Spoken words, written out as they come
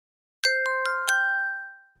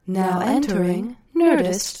Now entering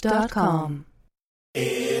Nerdist.com.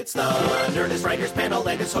 It's the Nerdist Writers Panel,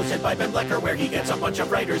 and it's hosted by Ben Blecker, where he gets a bunch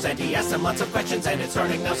of writers and he asks them lots of questions, and it's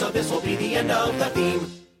starting now, so this will be the end of the theme.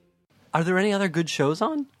 Are there any other good shows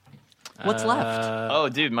on? What's left? Oh,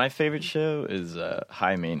 dude, my favorite show is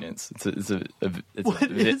High Maintenance. It's a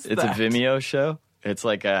Vimeo show. It's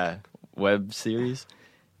like a web series,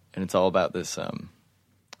 and it's all about this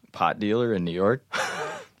pot dealer in New York.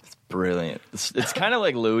 It's brilliant. It's kind of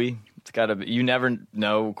like Louis. It's got to. You never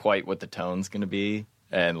know quite what the tone's going to be,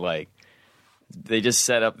 and like they just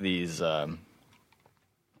set up these.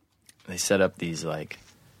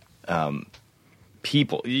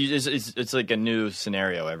 People. It's like a new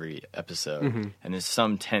scenario every episode, and there's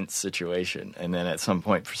some tense situation, and then at some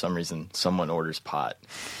point, for some reason, someone orders pot,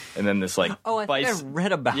 and then this like I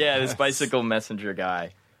read about this bicycle messenger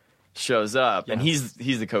guy shows up, and he's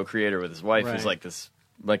the co-creator with his wife, who's like this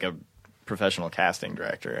like a professional casting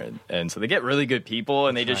director, and so they get really good people,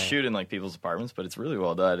 and they just shoot in like people's apartments, but it's really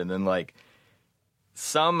well done, and then like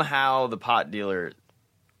somehow the pot dealer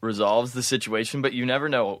resolves the situation, but you never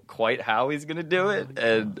know quite how he's going to do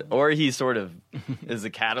it, or he sort of is a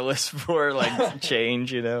catalyst for like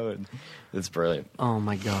change, and it's brilliant. Oh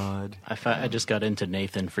my god! I just got into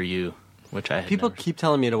Nathan For You, which keep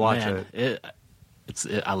telling me to watch it.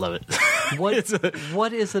 I love it. What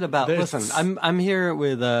is it about? Listen, I'm here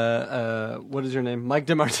with what is your name? Mike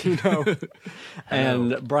DiMartino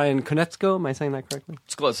and Brian Konietzko. Am I saying that correctly?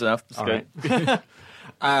 It's close enough. It's good. Right.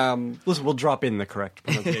 Listen, we'll drop in the correct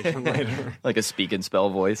pronunciation later. Like a speak and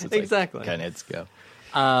spell voice. It's exactly. Like Konietzko.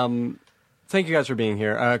 Thank you guys for being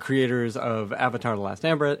here. Creators of Avatar: The Last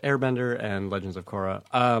Airbender and Legends of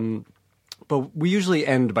Korra. But we usually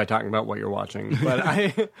end by talking about what you're watching. But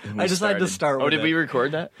I decided to start with did we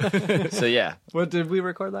record that? So, yeah. What, did we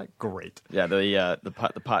record that? Great. Yeah,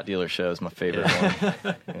 the pot dealer show is my favorite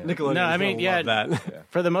one. Nickelodeon. No, I mean, love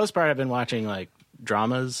that. For the most part, I've been watching, like,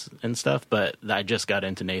 dramas and stuff, but I just got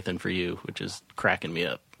into Nathan For You, which is cracking me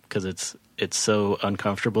up because it's so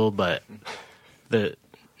uncomfortable, but the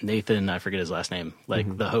Nathan, I forget his last name,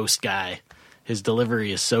 like the host guy, his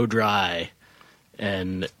delivery is so dry,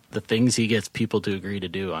 and the things he gets people to agree to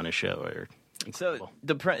do on his show are incredible.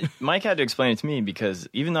 So Mike had to explain it to me because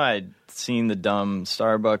even though I'd seen the dumb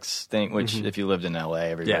Starbucks thing, which if you lived in LA,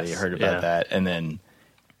 everybody heard about that, and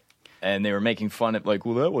they were making fun of like,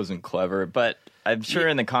 well, that wasn't clever, but I'm sure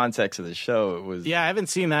in the context of the show it was. Yeah, I haven't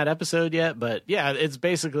seen that episode yet, but yeah, it's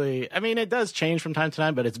basically, I mean, it does change from time to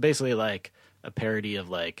time, but it's basically like a parody of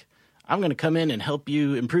like, I'm going to come in and help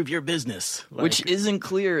you improve your business. Like, which isn't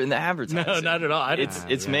clear in the advertising. No, not at all.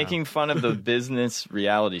 It's making fun of the business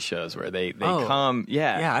reality shows where they come.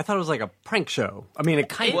 Yeah, I thought it was like a prank show. I mean, it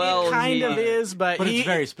kind of is, but it's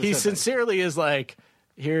very specific. He sincerely is like,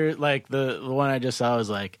 here, like the one I just saw was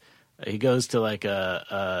like, he goes to like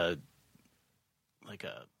a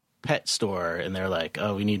pet store, and they're like,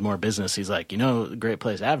 oh, we need more business. He's like, a great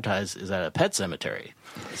place to advertise is at a pet cemetery.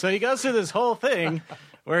 So he goes through this whole thing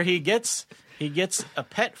where he gets a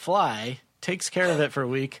pet fly, takes care of it for a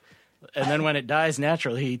week, and then when it dies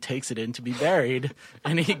naturally, he takes it in to be buried,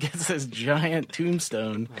 and he gets this giant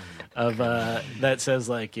tombstone of that says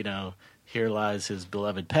like, here lies his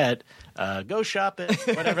beloved pet. Go shop at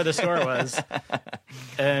whatever the store was,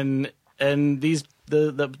 and these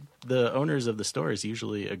the owners of the stores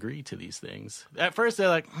usually agree to these things. At first, they're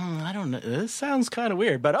like, I don't know, this sounds kind of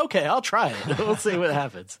weird, but okay, I'll try it. We'll see what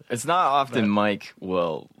happens. It's not often Mike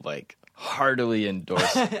will like heartily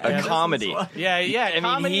endorse a comedy.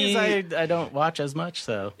 Comedies I don't watch as much.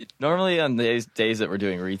 So normally on the days that we're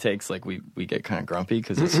doing retakes, like we get kind of grumpy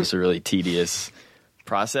because it's just a really tedious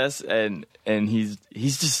process, and he's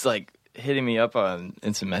just like hitting me up on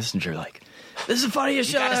Instant Messenger like, this is the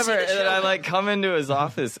funniest show ever. And then I like come into his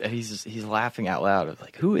office and he's laughing out loud. I'm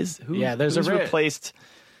like, there's replaced.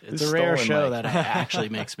 It's a rare show that actually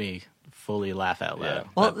makes me fully laugh out loud. Yeah.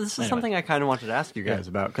 Well, this is something I kind of wanted to ask you guys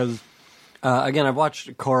about because, again, I've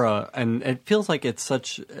watched Korra and it feels like it's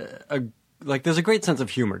such there's a great sense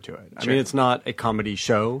of humor to it. I mean, it's not a comedy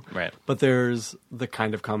show, right? But there's the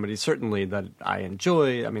kind of comedy certainly that I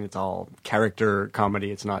enjoy. I mean, it's all character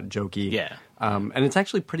comedy. It's not jokey. Yeah. And it's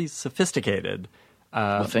actually pretty sophisticated.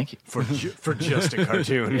 Well, thank you for just a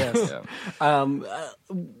cartoon. Yes. Yeah. How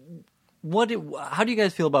do you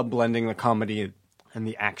guys feel about blending the comedy and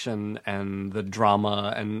the action and the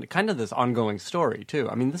drama and kind of this ongoing story too?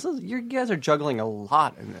 I mean, you guys are juggling a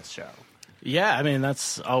lot in this show. Yeah, I mean,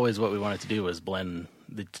 that's always what we wanted to do, was blend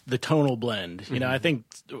the tonal blend. I think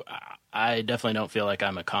I definitely don't feel like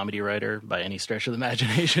I'm a comedy writer by any stretch of the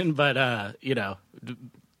imagination, but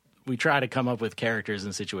we try to come up with characters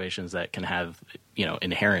and situations that can have,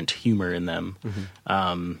 inherent humor in them.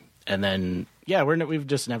 And then, we've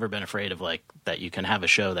just never been afraid of like that you can have a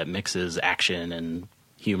show that mixes action and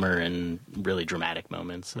humor and really dramatic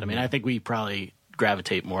moments. I mean, I think we probably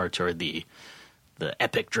gravitate more toward the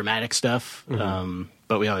epic dramatic stuff,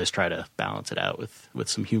 but we always try to balance it out with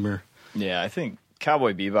some humor. Yeah, I think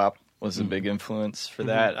Cowboy Bebop was a big influence for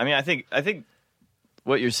that. I mean, I think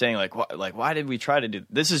what you're saying, why did we try to do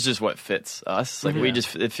this? Is just what fits us. Like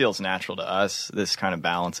it feels natural to us. This kind of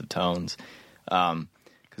balance of tones,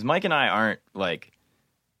 because Mike and I aren't like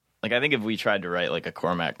I think if we tried to write like a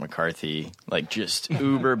Cormac McCarthy just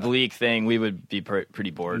uber bleak thing, we would be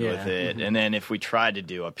pretty bored with it. And then if we tried to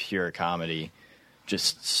do a pure comedy,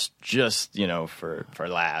 just for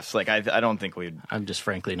laughs, I don't think we'd. I'm just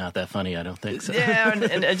frankly not that funny. I don't think so. Yeah,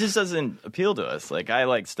 and it just doesn't appeal to us. Like I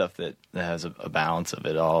like stuff that has a balance of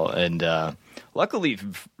it all. And luckily,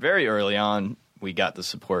 very early on, we got the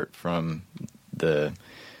support from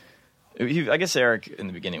I guess Eric in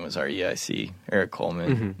the beginning was our EIC, Eric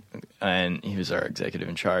Coleman, and he was our executive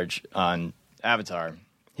in charge on Avatar.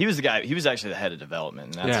 He was the guy. He was actually the head of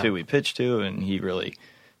development, and that's who we pitched to, and he really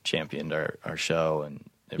championed our show. And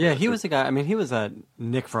he was the guy. I mean, he was at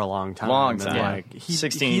Nick for a long time. He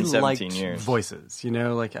 16, 17 years. Voices,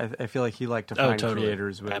 I feel like he liked to find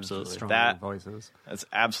creators with strong voices. That's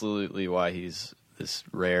absolutely why he's this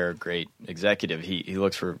rare, great executive. He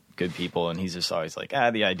looks for good people, and he's just always like,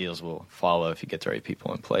 the ideals will follow if you get the right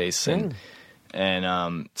people in place. And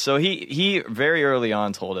so he very early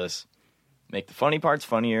on told us, make the funny parts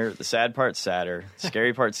funnier, the sad parts sadder,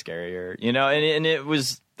 scary parts scarier. And it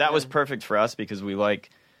was perfect for us because we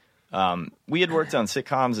we had worked on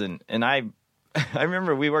sitcoms, and I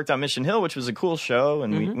remember we worked on Mission Hill, which was a cool show,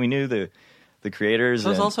 and we knew the creators. It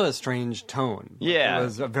was also a strange tone. Yeah. It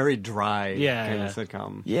was a very dry kind of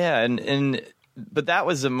sitcom. Yeah, but that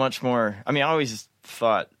was a much more, I mean, I always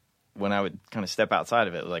thought when I would kind of step outside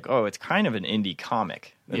of it, like, it's kind of an indie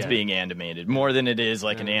comic that's being animated more than it is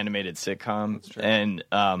like an animated sitcom. And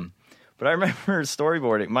but I remember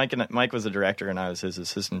storyboarding. Mike was the director, and I was his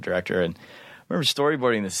assistant director, and I remember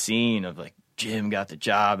storyboarding the scene of like Jim got the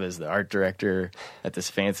job as the art director at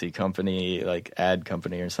this fancy company, like ad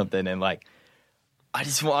company or something, and like I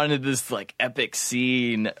just wanted this like epic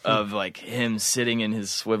scene of like him sitting in his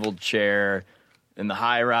swiveled chair in the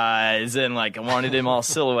high rise, and like I wanted him all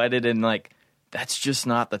silhouetted, and like that's just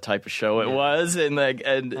not the type of show it was, and like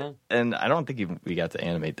and I don't think we got to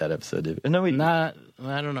animate that episode. No, we not.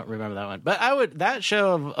 I don't remember that one, but that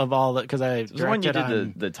show of all that, because I directed one you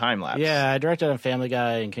did the time lapse. Yeah, I directed on Family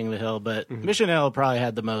Guy and King of the Hill, but Mission Hill probably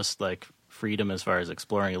had the most like freedom as far as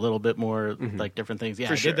exploring a little bit more like different things.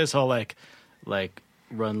 Yeah, I did this whole like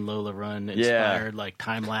Run Lola Run inspired like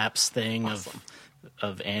time lapse thing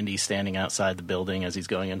of Andy standing outside the building as he's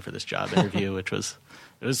going in for this job interview, which was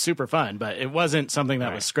super fun, but it wasn't something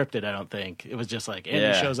that was scripted. I don't think it was just like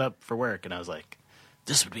Andy shows up for work, and I was like,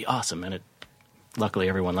 this would be awesome, and luckily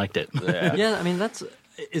everyone liked it. Yeah, I mean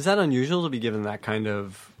is that unusual to be given that kind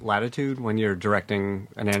of latitude when you're directing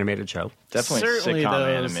an animated show? Definitely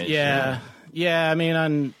sitcom animation. Yeah. I mean,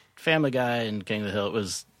 on Family Guy and King of the Hill, it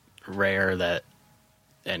was rare that.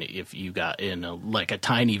 And if you got in a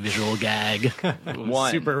tiny visual gag,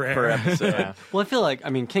 one super rare per episode. Well, I feel like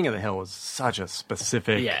King of the Hill was such a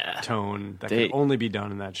specific tone that could only be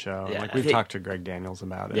done in that show. Yeah, like we've talked to Greg Daniels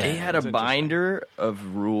about it. They had a binder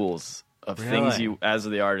of rules of things you, as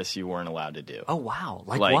the artist, you weren't allowed to do. Oh wow!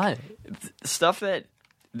 Like what? Stuff that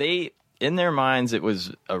they in their minds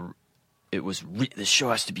this show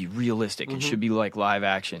has to be realistic. It should be like live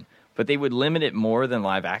action, but they would limit it more than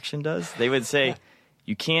live action does. They would say.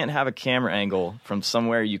 You can't have a camera angle from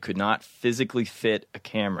somewhere you could not physically fit a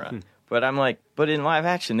camera. But I'm like, but in live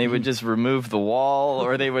action, they would just remove the wall,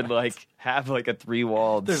 or they would like have like a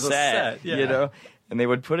 3-walled set, and they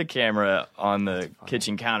would put a camera on the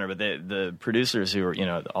kitchen counter. But the producers who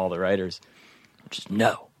were, all the writers, just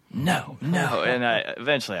no. And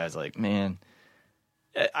eventually I was like, man,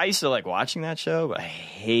 I used to like watching that show, but I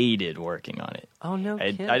hated working on it. Oh no!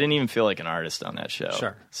 I didn't even feel like an artist on that show.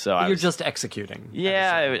 Sure. So you're just executing.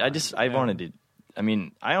 Yeah, I wanted to. I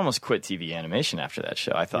mean, I almost quit TV animation after that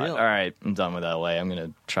show. I thought, all right, I'm done with LA. I'm going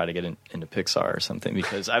to try to get into Pixar or something,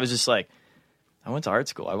 because I was just like, I went to art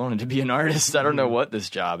school. I wanted to be an artist. I don't know what this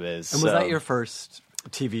job is. And was that your first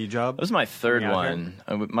TV job? It was my third one.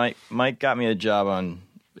 Mike got me a job on.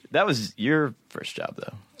 That was your first job,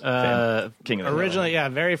 though. King of the Originally, Hill.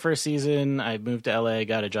 Very first season, I moved to LA,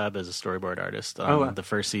 got a job as a storyboard artist on the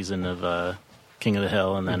first season of King of the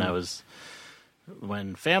Hill, and then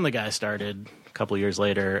when Family Guy started, a couple years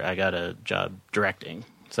later, I got a job directing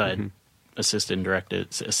So I assistant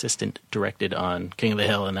directed on King of the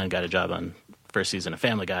Hill, and then got a job on first season of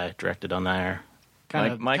Family Guy, directed on there.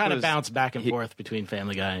 Kind of bounced back and forth between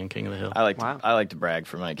Family Guy and King of the Hill. I like to brag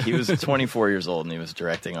for Mike. He was 24 years old and he was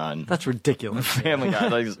directing on That's ridiculous. Family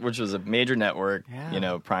Guy, which was a major network,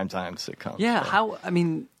 primetime sitcom. Yeah,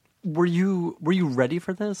 so. Were you ready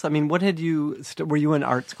for this? I mean, what had you were you in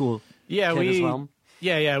art school? Yeah, as well?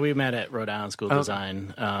 Yeah, we met at Rhode Island School of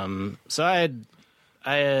Design. So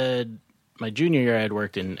I had my junior year. I had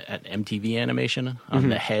worked at MTV Animation on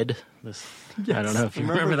The Head. I don't know if you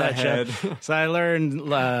remember that show. So I learned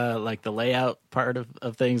like the layout part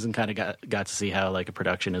of things, and kind of got to see how like a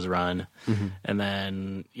production is run. And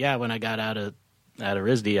then when I got out of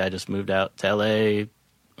RISD, I just moved out to LA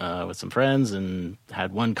with some friends, and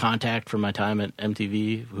had one contact from my time at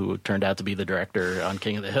MTV who turned out to be the director on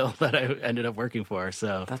King of the Hill that I ended up working for.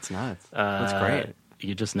 So that's nuts. That's great.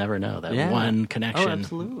 You just never know. That one connection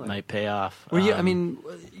might pay off. Were you? I mean,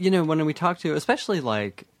 when we talk to, especially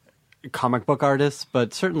like comic book artists,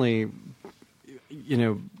 but certainly,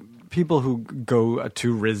 people who go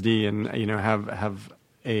to RISD and have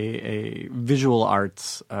a visual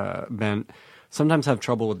arts bent, sometimes have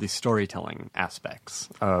trouble with the storytelling aspects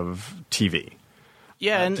of TV.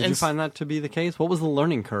 Yeah, did you find that to be the case? What was the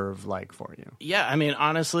learning curve like for you? Yeah, I mean,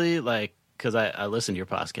 honestly, like, because I listen to your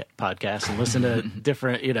podcast and listen to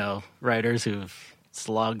different, writers who've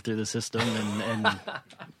slogged through the system and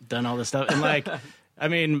done all this stuff. And, like, I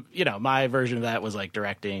mean, my version of that was, like,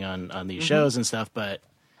 directing on these shows and stuff. But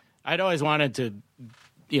I'd always wanted to,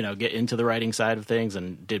 get into the writing side of things,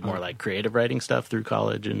 and did more, like, creative writing stuff through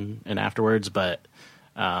college and afterwards. But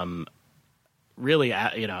really,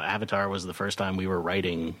 Avatar was the first time we were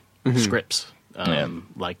writing scripts,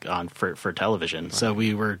 like, for television. Right. So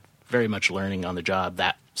we were very much learning on the job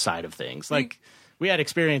that side of things. Like, we had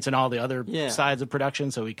experience in all the other sides of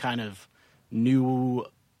production, so we kind of knew,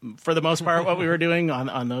 for the most part, what we were doing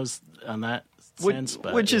on that sense.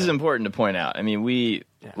 But, which is important to point out. I mean,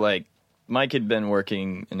 Mike had been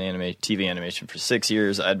working in TV animation for 6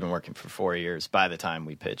 years. I'd been working for 4 years by the time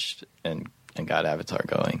we pitched and got Avatar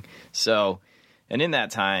going. So, and in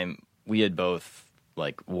that time, we had both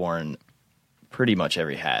like worn pretty much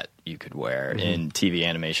every hat you could wear in TV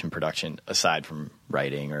animation production, aside from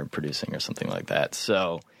writing or producing or something like that.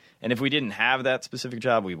 So, and if we didn't have that specific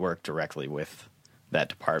job, we worked directly with that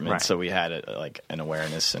department. Right. So we had an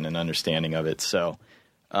awareness and an understanding of it. So,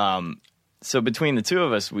 so between the two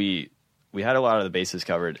of us, we had a lot of the bases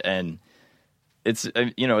covered. And it's,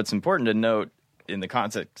 it's important to note in the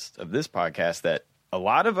context of this podcast that a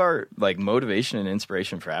lot of our like motivation and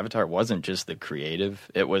inspiration for Avatar wasn't just the creative.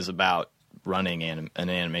 It was about running an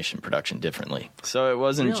animation production differently. So it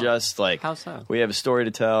wasn't just like, how so? We have a story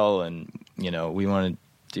to tell and, we want to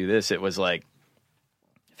do this. It was like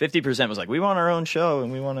 50% was like, we want our own show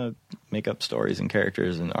and we want to make up stories and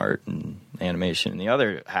characters and art and animation. And the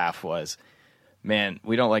other half was, man,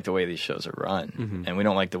 we don't like the way these shows are run. And we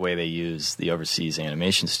don't like the way they use the overseas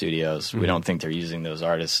animation studios. We don't think they're using those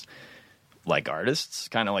artists like artists,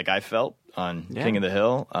 kind of like I felt on King of the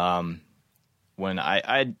Hill. When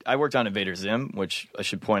I worked on Invader Zim, which I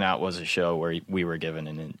should point out was a show where we were given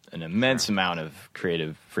an immense amount of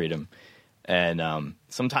creative freedom, and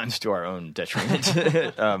sometimes to our own detriment.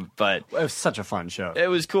 But it was such a fun show. It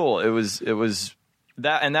was cool. It was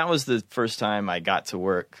that, and that was the first time I got to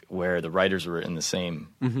work where the writers were in the same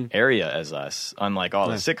area as us. Unlike all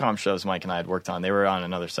the sitcom shows Mike and I had worked on, they were on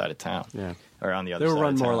another side of town. Yeah, or on the other. They side were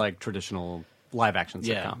run of town. more like traditional live action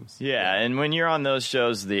sitcoms. Yeah, and when you're on those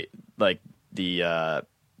shows, the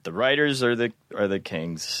writers are the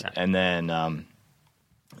kings, and then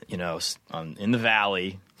in the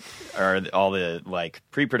valley are all the like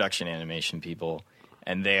pre-production animation people,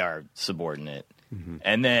 and they are subordinate.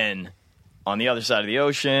 And then on the other side of the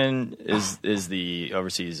ocean is the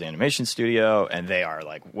overseas animation studio, and they are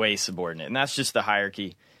like way subordinate, and that's just the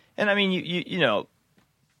hierarchy. And I mean, you know,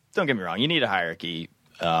 don't get me wrong, you need a hierarchy,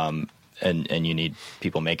 and you need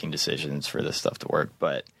people making decisions for this stuff to work,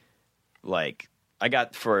 but like.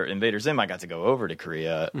 For Invader Zim, I got to go over to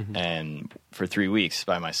Korea and for 3 weeks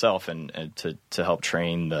by myself and to help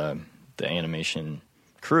train the animation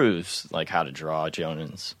crews, like how to draw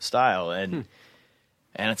Jonan's style. And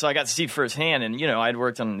so I got to see firsthand. And, you know, I'd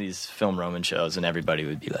worked on these Film Roman shows and everybody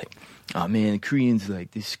would be like, oh, man, the Koreans,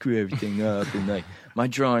 like, they screw everything up. And, like, my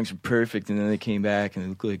drawings were perfect. And then they came back and they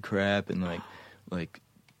looked like crap. And, like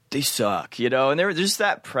they suck, you know, and there was just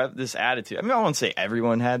this attitude. I mean, I won't say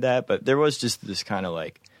everyone had that, but there was just this kind of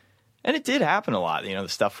like, and it did happen a lot, you know, the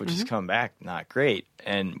stuff would just come back not great,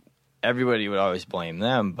 and everybody would always blame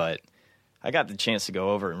them, but I got the chance to go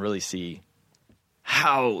over and really see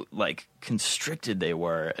how like constricted they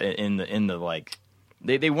were in the like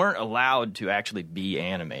they weren't allowed to actually be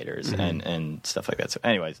animators and stuff like that. So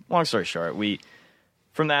anyways, long story short,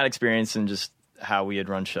 from that experience and just how we had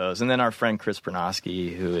run shows, and then our friend Chris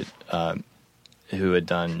Bernosky, who had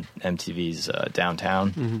done MTV's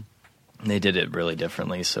Downtown, they did it really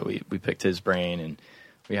differently. So we picked his brain and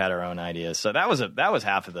we had our own ideas. So that was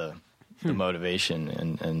half of the motivation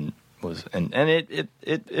and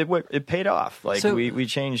it paid off. Like so, we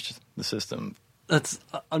changed the system. That's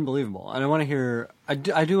unbelievable, and I want to hear. I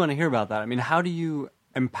do want to hear about that. I mean, how do you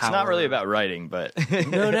empower? It's not really about writing, but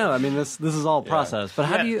no. I mean, this is all process. But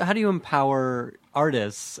how do you empower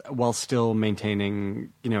artists while still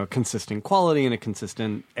maintaining consistent quality and a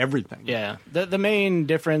consistent everything? Yeah, the main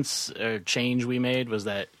difference or change we made was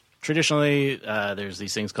that traditionally there's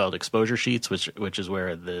these things called exposure sheets, which is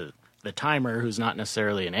where the timer, who's not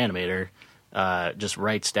necessarily an animator, just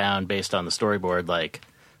writes down based on the storyboard, like,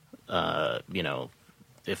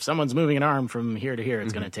 if someone's moving an arm from here to here,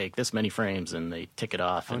 it's going to take this many frames, and they tick it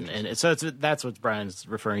off. And so that's what Brian's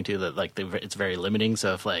referring to, that like it's very limiting.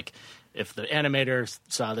 So if the animator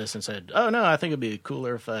saw this and said, "Oh no, I think it'd be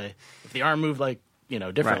cooler if the arm moved like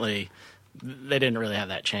differently," they didn't really have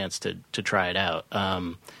that chance to try it out.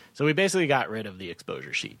 So we basically got rid of the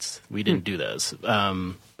exposure sheets. We didn't do those.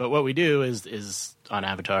 But what we do is on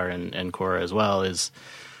Avatar and Korra as well is,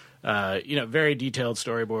 very detailed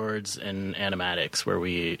storyboards and animatics where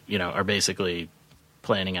we, are basically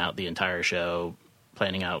planning out the entire show,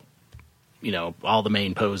 planning out, all the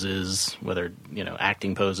main poses, whether,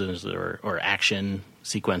 acting poses or action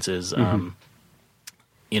sequences.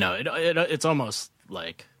 It's almost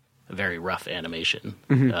like a very rough animation.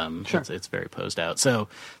 Sure. It's very posed out. So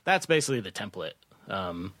that's basically the template,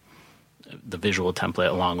 the visual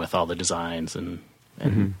template, along with all the designs and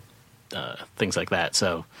things like that.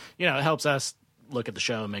 So, it helps us look at the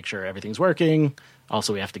show and make sure everything's working.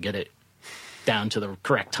 Also, we have to get it down to the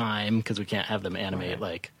correct time because we can't have them animate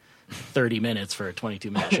like 30 minutes for a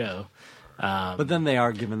 22-minute show. But then they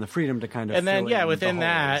are given the freedom to kind of and then fill in within the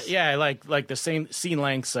that, holes. like the same scene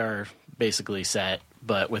lengths are basically set,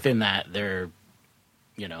 but within that they're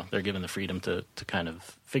given the freedom to kind of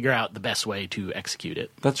figure out the best way to execute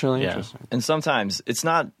it. That's really interesting. And sometimes it's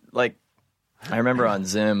not like, I remember on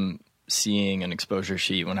Zim seeing an exposure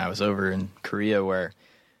sheet when I was over in Korea where,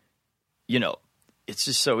 it's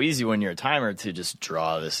just so easy when you're a timer to just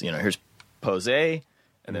draw this, here's pose A,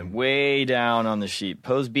 and then way down on the sheet,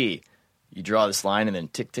 pose B. You draw this line and then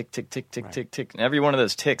tick, tick, tick, tick, tick, tick, tick. And every one of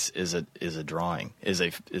those ticks is a drawing, is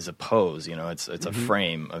a pose. It's a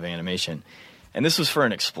frame of animation. And this was for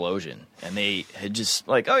an explosion, and they had just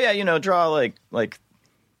like, draw like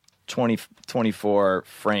 24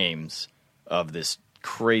 frames of this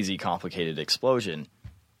crazy complicated explosion.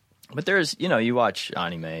 But there's, you watch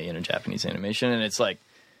anime, Japanese animation, and it's like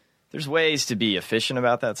there's ways to be efficient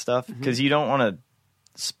about that stuff because you don't want to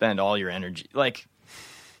spend all your energy. Like,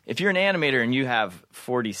 if you're an animator and you have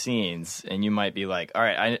 40 scenes, and you might be like, all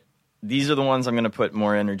right, these are the ones I'm going to put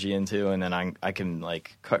more energy into, and then I can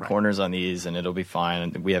like cut corners on these, and it'll be fine.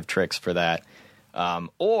 And we have tricks for that.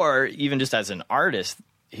 Or even just as an artist,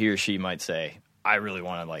 he or she might say, I really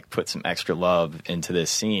want to like put some extra love into this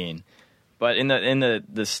scene. But in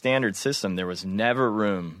the standard system, there was never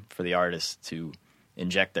room for the artist to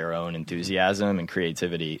inject their own enthusiasm and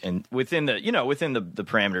creativity, and within the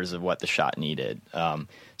parameters of what the shot needed.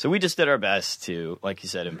 So we just did our best to, like you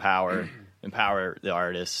said, empower the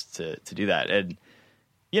artists to do that. And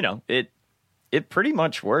it pretty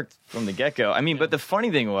much worked from the get-go. I mean, but the funny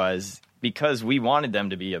thing was, because we wanted them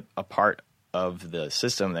to be a part of the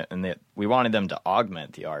system, that we wanted them to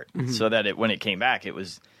augment the art, so that when it came back, it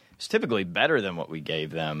was typically better than what we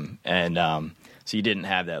gave them. And so you didn't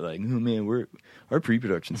have that like, oh man, our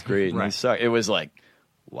pre-production's great and they suck. It was like,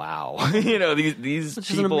 wow, these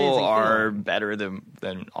people are better than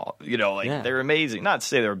all, they're amazing. Not to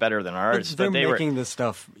say they were better than our artists, but they making were this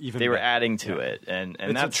stuff even. They were better. adding to it, and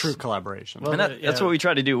it's that's a true collaboration. Well, and that's what we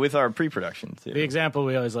try to do with our pre-production too. The example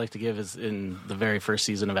we always like to give is in the very first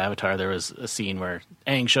season of Avatar. There was a scene where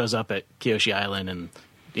Aang shows up at Kyoshi Island, and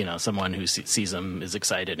someone who sees him is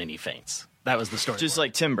excited and he faints. That was the story. Just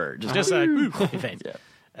like Timber, just like he faints. Yeah.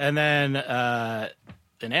 And then an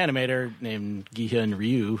animator named Gi-hyun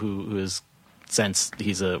Ryu, who is, since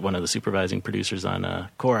he's one of the supervising producers on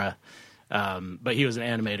Korra, but he was an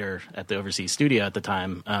animator at the overseas studio at the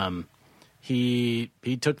time. He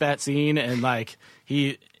took that scene and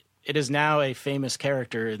it is now a famous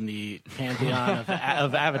character in the pantheon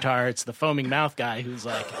of Avatar. It's the foaming mouth guy who's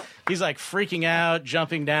he's freaking out,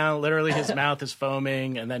 jumping down. Literally, his mouth is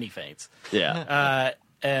foaming, and then he faints. Yeah.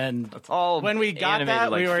 And all when we got animated,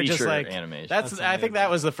 that, like, we were just feature like, animation. I think that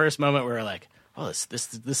was the first moment where we were like, oh,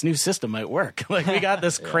 this new system might work. Like we got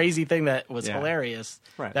this crazy thing that was hilarious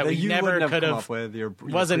that we you never wouldn't could come have. up with your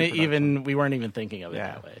Wasn't it pre-production. even? We weren't even thinking of it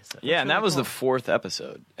that way. So. Yeah, and that was the 4th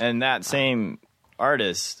episode. And that same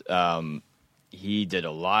artist, he did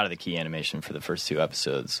a lot of the key animation for the first 2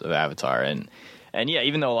 episodes of Avatar. And yeah,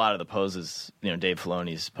 even though a lot of the poses, Dave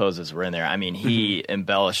Filoni's poses were in there, I mean, he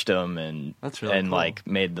embellished them and That's really cool. like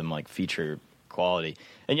made them like feature quality.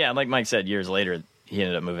 And yeah, like Mike said, years later, he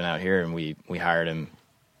ended up moving out here, and we hired him,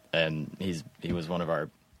 and he was one of our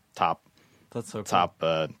top That's so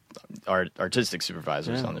cool. artistic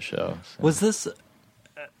supervisors on the show. So. Was this,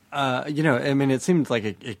 I mean, it seemed like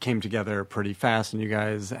it came together pretty fast, and you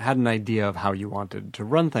guys had an idea of how you wanted to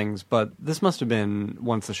run things, but this must have been,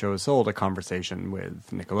 once the show was sold, a conversation with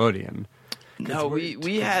Nickelodeon. No,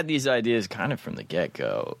 we had these ideas kind of from the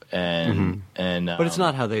get-go, and But it's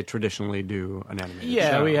not how they traditionally do an animated show.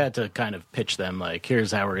 Yeah, we had to kind of pitch them like,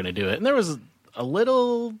 here's how we're going to do it. And there was a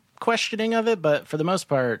little questioning of it, but for the most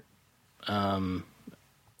part,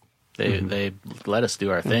 they let us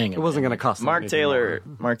do our thing. It wasn't going to cost them Mark anything Taylor,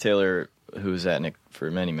 more. Mark Taylor, who was at Nick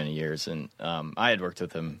for many, many years, and I had worked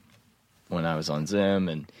with him when I was on Zim,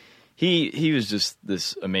 and he was just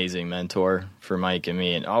this amazing mentor for Mike and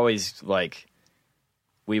me, and always like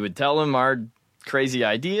we would tell him our crazy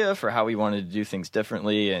idea for how we wanted to do things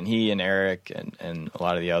differently, and he and Eric and a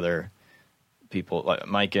lot of the other people, like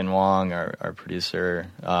Mike and Wong, our producer,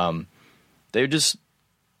 they would just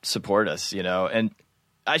support us, and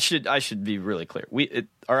I should be really clear.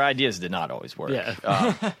 Our ideas did not always work.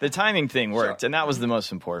 Yeah. The timing thing worked, and that was the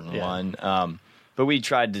most important one. But we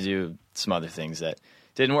tried to do some other things that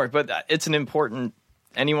didn't work. But it's an important,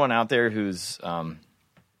 anyone out there who's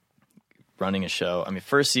running a show, I mean,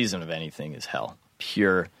 first season of anything is hell.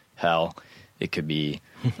 Pure hell. It could be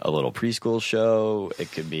a little preschool show.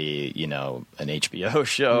 It could be, an HBO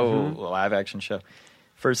show, a live action show.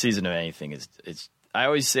 First season of anything it's I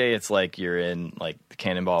always say it's like you're in like the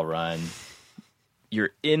Cannonball Run.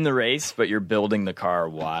 You're in the race, but you're building the car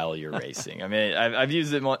while you're racing. I mean, I've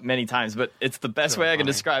used it many times, but it's the best way I can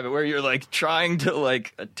describe it, where you're like trying to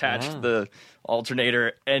like attach the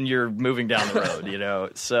alternator and you're moving down the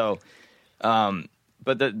road, So,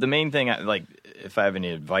 but the main thing, like, if I have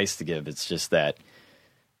any advice to give, it's just that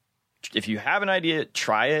if you have an idea,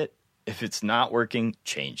 try it. If it's not working,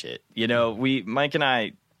 change it. Mike and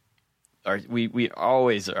I, we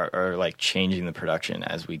always are like changing the production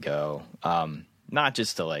as we go, not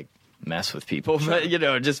just to like mess with people, but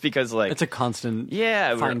just because like It's a constant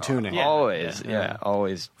fine tuning. Always,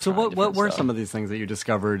 always. So trying what were different some of these things that you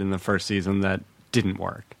discovered in the first season that didn't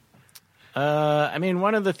work? I mean,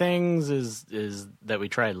 one of the things is that we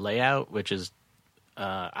tried layout, which is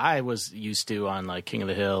I was used to on like King of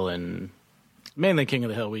the Hill and mainly King of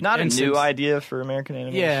the Hill. Not a new idea for American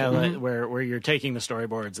animation. Yeah, like, where you're taking the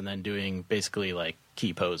storyboards and then doing basically like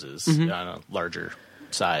key poses on a larger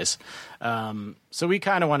size. So we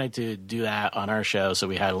kind of wanted to do that on our show, so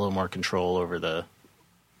we had a little more control over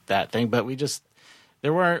that thing. But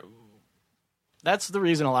there weren't. That's the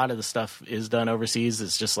reason a lot of the stuff is done overseas.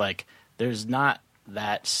 It's just like there's not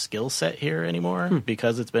that skill set here anymore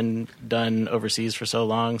because it's been done overseas for so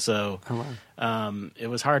long. So it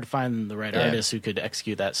was hard to find the right artists who could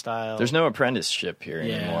execute that style. There's no apprenticeship here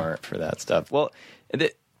anymore for that stuff. Well,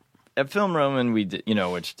 at Film Roman, we did,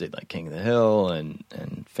 which did like King of the Hill and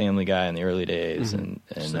Family Guy in the early days and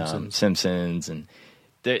Simpsons, and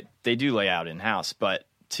they do layout in house. But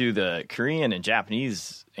to the Korean and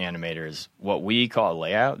Japanese animators, what we call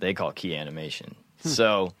layout, they call key animation.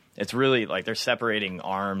 So it's really like they're separating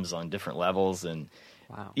arms on different levels, and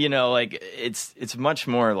like it's much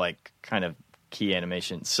more like kind of key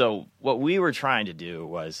animation. So what we were trying to do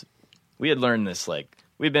was we had learned this, like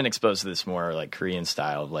we'd been exposed to this more like Korean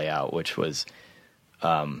style of layout, which was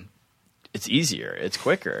it's easier, it's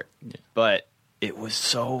quicker, but it was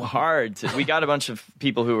so hard we got a bunch of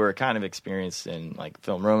people who were kind of experienced in like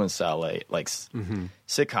Film Roman style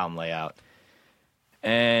sitcom layout.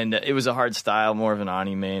 And it was a hard style, more of an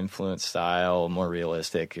anime influenced style, more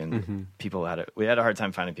realistic, and we had a hard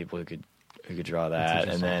time finding people who could draw that,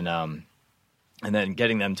 and then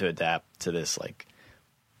getting them to adapt to this like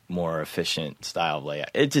more efficient style of layout.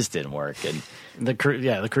 It just didn't work, and the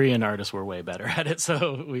Korean artists were way better at it,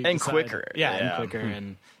 so we decided, quicker, and quicker,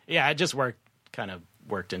 and it just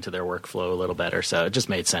worked into their workflow a little better, so it just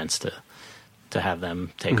made sense to have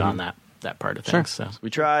them take on that part of things. So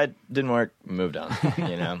we tried, didn't work, moved on,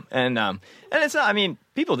 and it's not. I mean,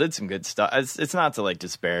 people did some good stuff. It's not to like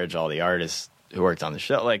disparage all the artists worked on the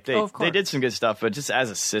show. Like they did some good stuff, but just as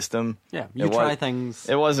a system, you try things.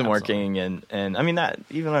 It wasn't working, and I mean that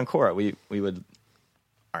even on Korra, we would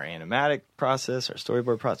our animatic process, our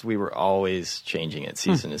storyboard process, we were always changing it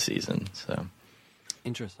season to season. So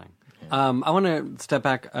interesting. I want to step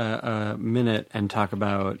back a minute and talk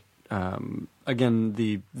about again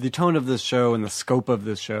the tone of this show and the scope of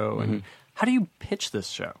this show, and how do you pitch this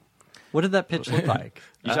show? What did that pitch look like?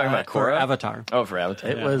 You talking about Korra? For Avatar? Oh, for Avatar.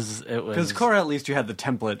 It was because Korra, at least you had the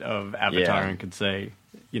template of Avatar and could say,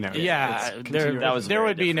 there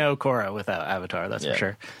would be no Korra without Avatar. That's for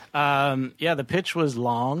sure. The pitch was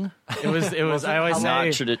long. It was. I always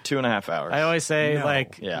say 2.5 hours. I always say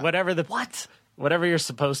whatever you're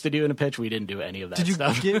supposed to do in a pitch, we didn't do any of that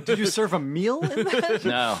stuff. Did you serve a meal in that?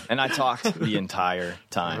 No, and I talked the entire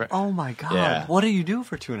time. Oh my god! Yeah. What do you do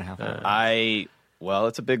for 2.5 hours? Well,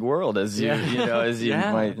 it's a big world, as you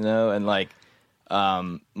might know, and like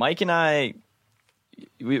Mike and I,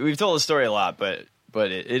 we've told the story a lot, but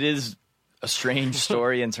it is a strange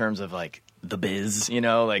story in terms of like the biz,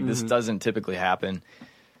 this doesn't typically happen.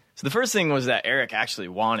 So the first thing was that Eric actually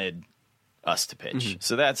wanted us to pitch.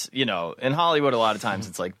 So that's in Hollywood a lot of times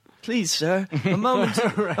it's like, please sir, a moment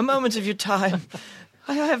of your time,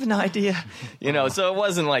 I have an idea, So it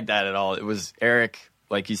wasn't like that at all. It was Eric.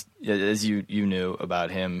 Like as you knew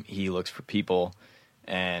about him, he looks for people,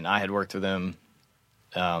 and I had worked with him.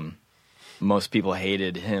 Most people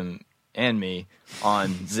hated him and me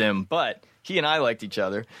on Zim, but he and I liked each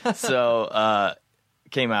other. So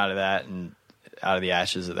came out of that and out of the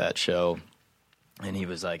ashes of that show, and he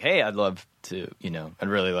was like, "Hey, I'd love to, I'd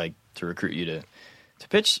really like to recruit you to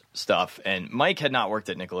pitch stuff." And Mike had not worked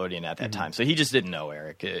at Nickelodeon at that time, so he just didn't know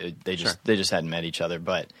Eric. They just hadn't met each other,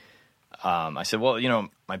 but. I said, well,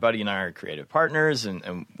 my buddy and I are creative partners,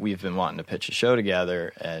 and we've been wanting to pitch a show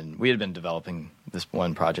together, and we had been developing this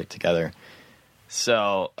one project together.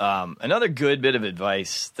 So another good bit of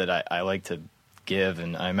advice that I like to give,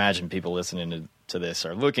 and I imagine people listening to this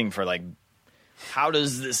are looking for, like, how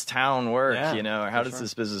does this town work, or how does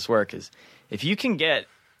this business work, is if you can get,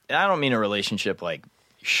 and I don't mean a relationship like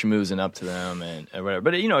schmoozing up to them and whatever,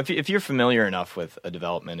 but, if you're familiar enough with a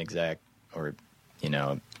development exec or,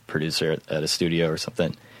 a producer at a studio or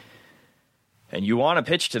something, and you want to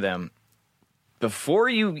pitch to them, before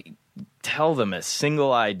you tell them a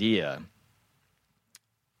single idea,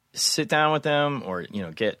 sit down with them or,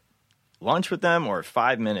 get lunch with them or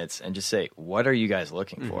 5 minutes and just say, what are you guys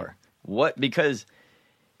looking for? Because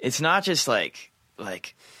it's not just like,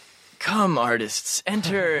 come artists,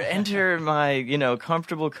 enter my,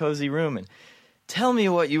 comfortable, cozy room and tell me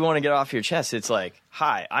what you want to get off your chest. It's like,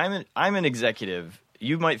 hi, I'm an executive.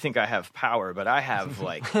 You might think I have power, but I have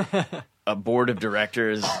like a board of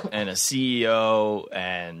directors and a CEO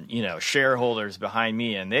and, shareholders behind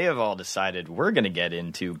me. And they have all decided we're going to get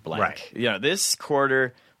into blank. Right. This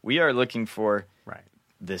quarter, we are looking for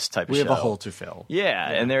this type of show. We have a hole to fill. Yeah.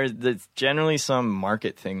 And there's generally some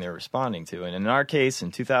market thing they're responding to. And in our case,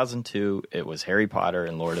 in 2002, it was Harry Potter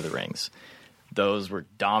and Lord of the Rings. Those were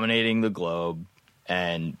dominating the globe.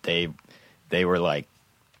 And they were like,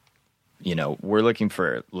 we're looking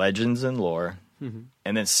for legends and lore.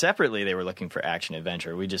 And then separately, they were looking for action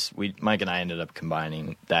adventure. Mike and I ended up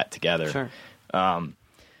combining that together. Sure.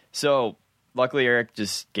 So luckily, Eric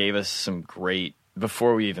just gave us some great,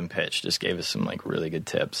 before we even pitched, just gave us some like really good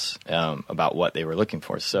tips about what they were looking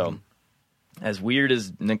for. So as weird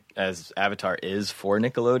as Avatar is for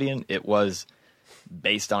Nickelodeon, it was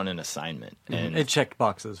based on an assignment. And it checked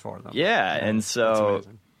boxes for them. Yeah. And so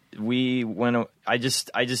we went, I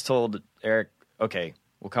just told Eric, okay,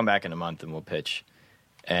 we'll come back in a month and we'll pitch.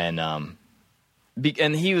 And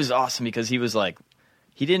and he was awesome because he was like,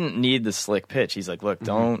 he didn't need the slick pitch. He's like, look,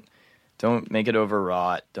 don't make it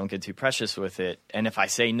overwrought. Don't get too precious with it. And if I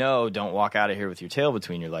say no, don't walk out of here with your tail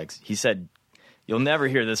between your legs. He said, you'll never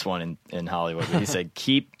hear this one in Hollywood. But he said,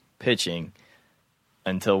 keep pitching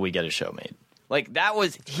until we get a show made. Like that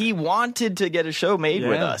was, he wanted to get a show made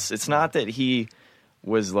with us. It's not that he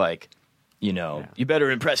was like, you better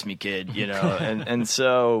impress me, kid, and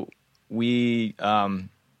so we, I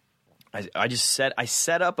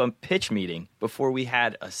set up a pitch meeting before we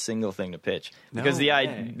had a single thing to pitch because the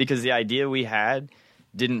idea we had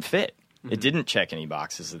didn't fit. It didn't check any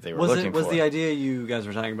boxes that they were looking for. Was the idea you guys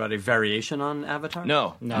were talking about a variation on Avatar?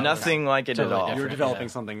 No, nothing like it totally at all. Different. You were developing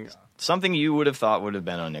something you would have thought would have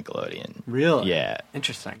been on Nickelodeon. Really? Yeah.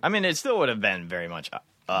 Interesting. I mean, it still would have been very much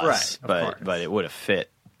us, but it would have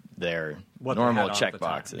fit their normal check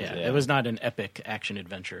boxes. Yeah, it was not an epic action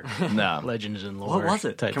adventure. No. Legends and lore. What was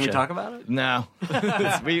it? Can we talk about it? No.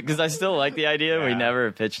 Because I still like the idea. Yeah. We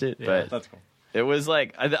never pitched it. Yeah, that's cool. It was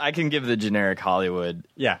like I can give the generic Hollywood.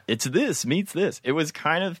 Yeah. It's this meets this. It was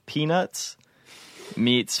kind of Peanuts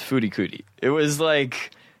meets Foodie Cootie. It was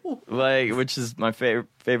like which is my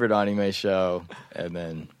favorite anime show, and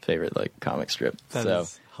then favorite like comic strip. That so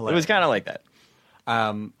is it was kind of like that.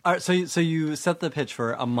 All right, so you set the pitch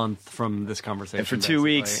for a month from this conversation, And for 2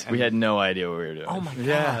 weeks, we had no idea what we were doing. Oh my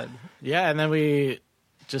Yeah. god! Yeah, and then we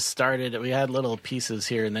just started. We had little pieces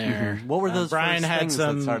here and there. What were those Brian first had things that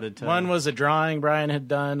some. started to- One was a drawing Brian had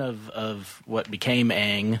done of what became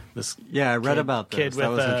Aang. This Yeah, I read about this. kid That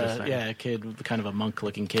with was a interesting. a kid with kind of a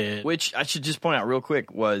monk-looking kid. Which I should just point out real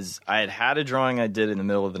quick was I had a drawing I did in the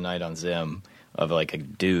middle of the night on Zim of like a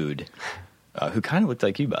dude who kind of looked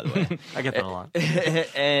like you, by the way. I get that a lot.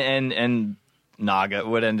 and Naga,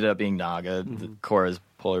 what ended up being Naga, Korra's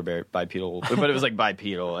polar bear bipedal, but it was like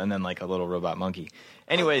bipedal, and then like a little robot monkey.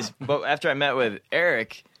 Anyways, but after I met with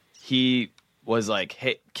Eric, he was like,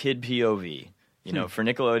 "Hey, kid POV, you know, for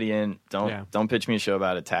Nickelodeon, don't pitch me a show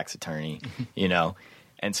about a tax attorney, you know."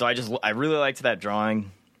 And so I really liked that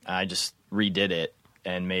drawing. I just redid it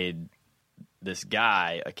and made this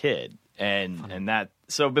guy a kid, and that.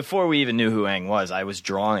 So before we even knew who Aang was, I was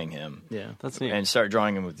drawing him. Yeah, That's neat. And started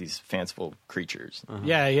drawing him with these fanciful creatures.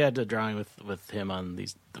 yeah. He had a drawing with him on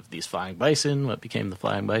these flying bison. What became the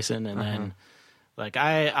flying bison, and then. Like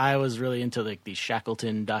I was really into like these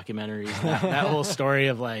Shackleton documentaries. That whole story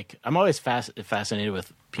of like I'm always fascinated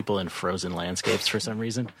with people in frozen landscapes for some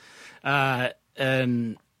reason,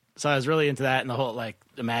 and so I was really into that and the whole like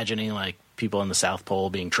imagining like people in the South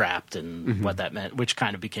Pole being trapped and what that meant, which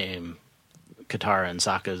kind of became Katara and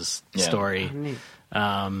Sokka's story.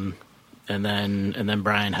 And then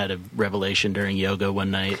Brian had a revelation during yoga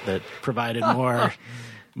one night that provided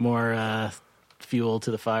more fuel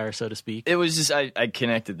to the fire, so to speak. It was just I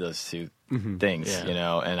connected those two things, Yeah. you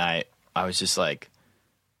know, and I was just like,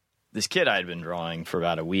 this kid I had been drawing for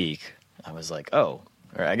about a week. I was like, or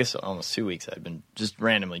I guess almost 2 weeks. I'd been just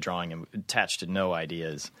randomly drawing him, attached to no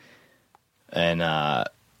ideas, and I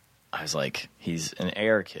was like, he's an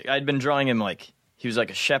air kid. I'd been drawing him like he was like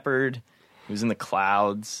a shepherd. He was in the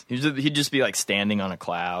clouds. He'd just be like standing on a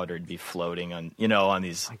cloud, or he'd be floating on, you know, on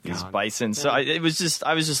these bison. So I was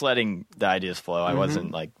just letting the ideas flow. I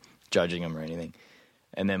wasn't like judging them or anything.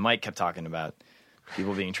 And then Mike kept talking about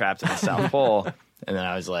people being trapped in the South Pole, and then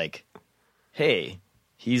I was like, "Hey,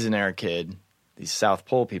 he's an air kid. These South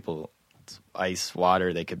Pole people, it's ice,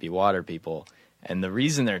 water. They could be water people." And the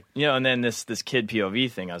reason they're, you know, and then this kid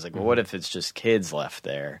POV thing, I was like, well, what if it's just kids left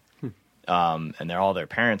there? And all their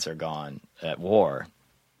parents are gone at war.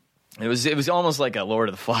 It was almost like a Lord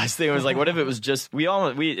of the Flies thing. It was like, what if it was just we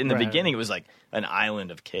in the beginning it was like an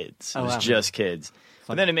island of kids. It was just kids.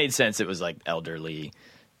 And then it made sense. It was like elderly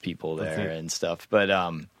people there and stuff. But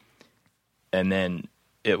and then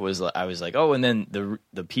it was I was like, oh, and then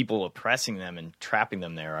the people oppressing them and trapping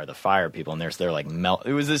them there are the fire people, and they're like melt.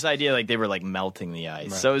 It was this idea like they were like melting the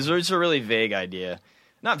ice. Right. So it was a really vague idea.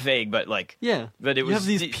 Not vague, but like But it was have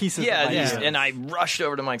these pieces. And I rushed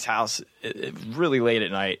over to Mike's house really late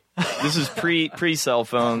at night. This is pre cell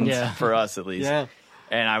phones for us at least. Yeah.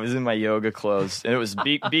 And I was in my yoga clothes, and it was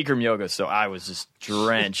Bikram yoga, so I was just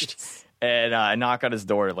drenched. And I knock on his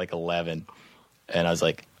door at like 11, and I was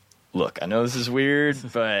like, "Look, I know this is weird,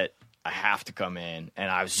 but I have to come in."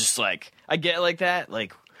 And I was just like, I get like that,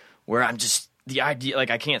 like where I'm just the idea,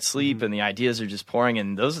 like I can't sleep, and the ideas are just pouring,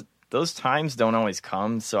 and those times don't always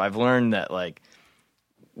come. So I've learned that like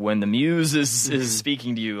when the muse is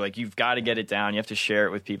speaking to you, like you've got to get it down. You have to share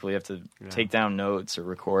it with people. You have to take down notes or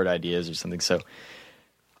record ideas or something. So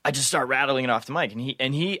I just start rattling it off to Mike, and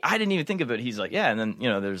he I didn't even think of it. He's like, yeah. And then, you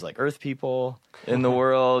know, there's like Earth people in the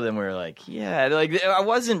world, and we're like, yeah. Like I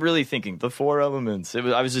wasn't really thinking the four elements.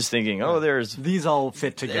 I was just thinking, there's these all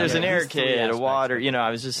fit together. There's an air kid, a water. You know, I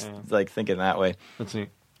was just like thinking that way. That's neat.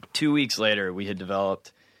 2 weeks later, we had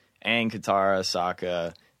developed Aang, Katara,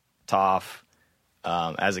 Sokka, Toph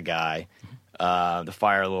as a guy, the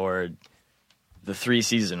Fire Lord, the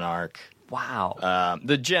 3-season arc. Wow.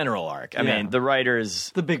 The general arc. I mean, the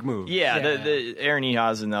writers... The big move. Yeah, the Aaron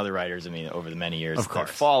Ehas and the other writers, I mean, over the many years that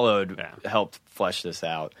followed, helped flesh this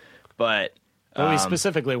out. But we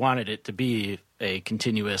specifically wanted it to be a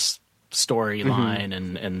continuous storyline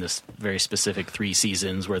and this very specific 3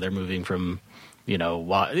 seasons where they're moving from...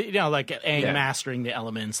 like Aang mastering the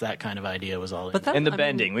elements, that kind of idea was all. And the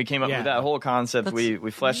bending, we came up with that whole concept.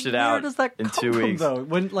 We fleshed it out in 2 weeks. Though,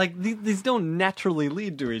 when like these don't naturally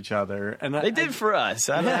lead to each other, and they did for us.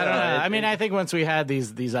 I don't know. I mean, I think once we had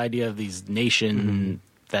these idea of these nation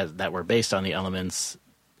that were based on the elements.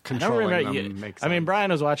 Controlling them makes sense. I mean,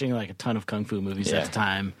 Brian was watching like a ton of kung fu movies at the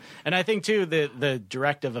time, and I think too the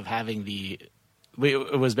directive of having the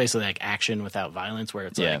it was basically like action without violence, where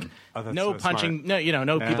it's like that's no so punching,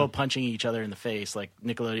 no people punching each other in the face like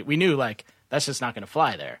Nickelodeon. We knew like that's just not going to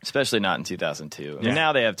fly there, especially not in 2002. And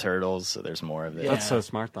now they have turtles, so there's more of it. That's so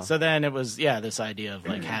smart, though. So then it was this idea of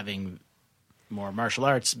like having more martial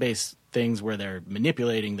arts based things where they're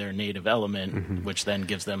manipulating their native element, which then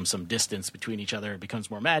gives them some distance between each other. It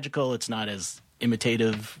becomes more magical. It's not as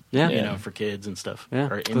imitative, for kids and stuff. Yeah.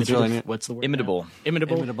 Or That's imitative. really neat. What's the word? Imitable.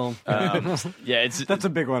 Imitable. That's a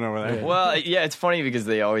big one over there. Well, it's funny because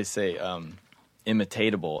they always say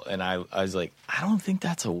imitatable, and I was like, I don't think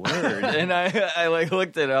that's a word, and I like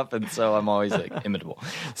looked it up, and so I'm always like imitable.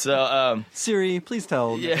 So Siri, please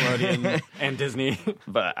tell Nickelodeon and Disney.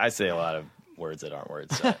 But I say a lot of words that aren't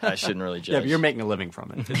words, so I shouldn't really judge. Yeah, but you're making a living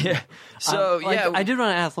from it. Yeah. So I did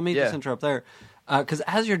want to ask. Let me just interrupt there, because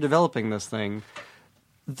as you're developing this thing,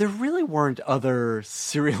 there really weren't other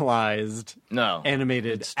serialized,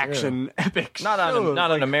 animated action epics. Not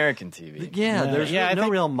on American TV. Yeah, there's no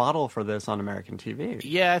real model for this on American TV.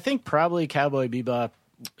 Yeah, I think probably Cowboy Bebop,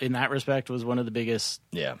 in that respect, was one of the biggest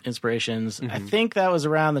inspirations. I think that was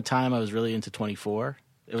around the time I was really into 24.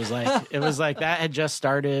 It was like that had just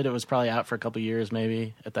started. It was probably out for a couple years,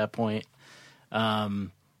 maybe at that point. But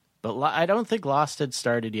I don't think Lost had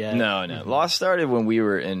started yet. No. Lost started when we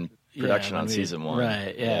were in production on season 1.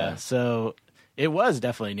 Right, yeah. So it was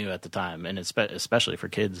definitely new at the time, and especially for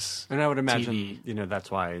kids. And I would imagine, TV. That's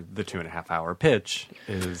why the 2.5-hour pitch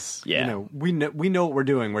is, we know what we're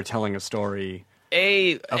doing. We're telling a story.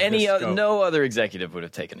 No other executive would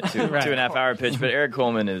have taken a 2.5-hour pitch, but Eric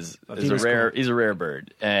Coleman is a rare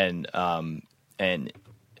bird, and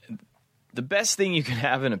the best thing you can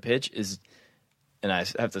have in a pitch is, and I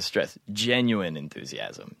have to stress, genuine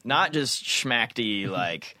enthusiasm, not just schmackty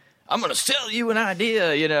like I'm going to sell you an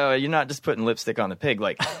idea. You're not just putting lipstick on the pig.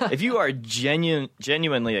 Like if you are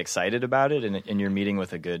genuinely excited about it, and you're meeting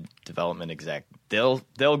with a good development exec, they'll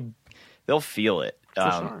feel it.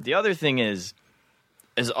 Sure. The other thing is,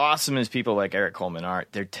 as awesome as people like Eric Coleman are,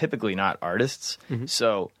 they're typically not artists.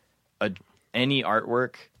 So any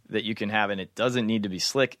artwork that you can have, and it doesn't need to be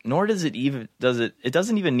slick, nor does it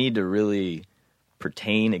doesn't even need to really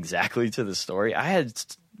pertain exactly to the story. I had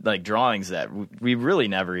like drawings that we really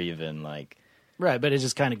never even like. Right, but it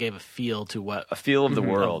just kind of gave a feel to a feel of the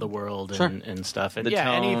world, and stuff. And the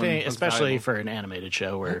tone, anything, especially for an animated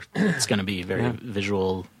show where it's going to be very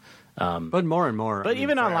visual. But more and more. But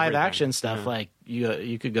even on live action stuff, like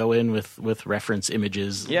you could go in with reference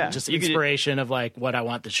images, just inspiration of like what I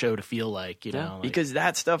want the show to feel like, because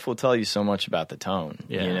that stuff will tell you so much about the tone,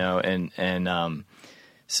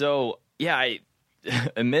 so I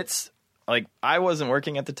amidst like I wasn't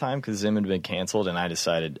working at the time because Zim had been canceled, and I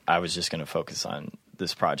decided I was just going to focus on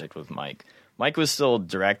this project with Mike. Mike was still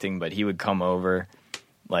directing, but he would come over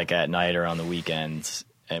like at night or on the weekends.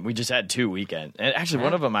 And we just had 2 weekends. And actually,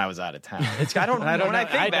 one of them I was out of town. I don't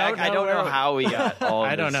know how we got all of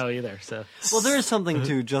I don't know either. So, well, there is something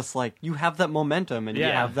to just like you have that momentum and you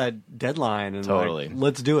have that deadline. And totally. Like,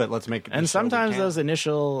 let's do it. Let's make it. And sometimes those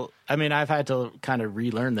initial, I've had to kind of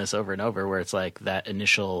relearn this over and over where it's like that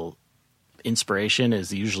initial inspiration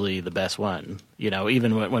is usually the best one.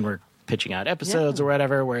 Even when we're pitching out episodes or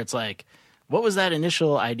whatever, where it's like, what was that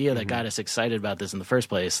initial idea that got us excited about this in the first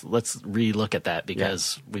place? Let's re-look at that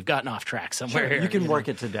because we've gotten off track somewhere. Sure, you can work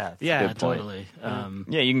it to death. Yeah, totally.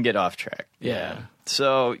 You can get off track. Yeah.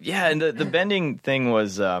 So, and the bending thing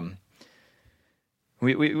was,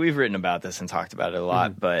 we've written about this and talked about it a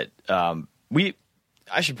lot, but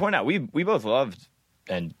I should point out, we both loved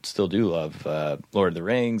and still do love Lord of the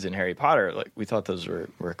Rings and Harry Potter. Like we thought those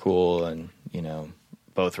were cool, and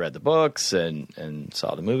both read the books and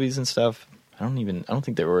saw the movies and stuff. I don't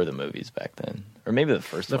think there were the movies back then, or maybe the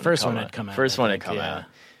first one had come out. First one had come out,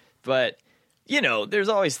 but there's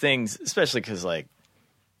always things, especially because like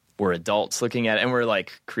we're adults looking at it, and we're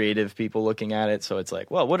like creative people looking at it. So it's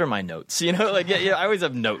like, well, what are my notes? I always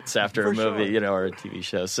have notes after a movie, or a TV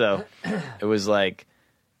show. So it was like,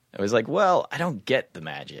 well, I don't get the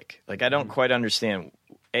magic. Like I don't quite understand.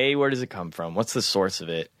 A, where does it come from? What's the source of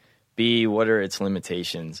it? B, what are its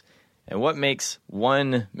limitations? And what makes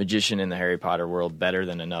one magician in the Harry Potter world better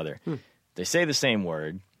than another? They say the same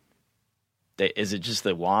word. Is it just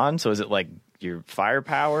the wand? So is it like your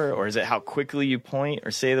firepower, or is it how quickly you point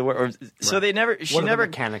or say the word? Or, so they never. She what are never. The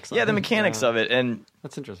mechanics. The mechanics of it, and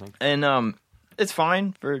that's interesting. And it's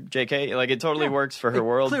fine for J.K. Like it totally works for her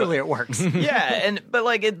world. Clearly, it works. But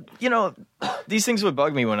like it, these things would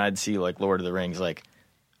bug me when I'd see like Lord of the Rings. Like,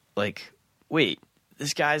 wait.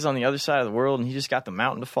 this guy's on the other side of the world and he just got the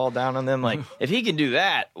mountain to fall down on them. Like, if he can do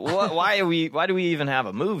that, why do we even have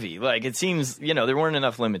a movie? Like, it seems, there weren't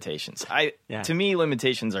enough limitations. To me,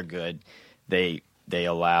 limitations are good. They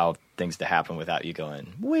allow things to happen without you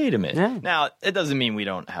going, wait a minute. Yeah. Now, it doesn't mean we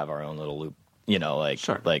don't have our own little loop,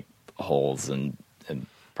 like holes and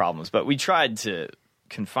problems. But we tried to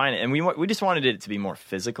confine it, and we just wanted it to be more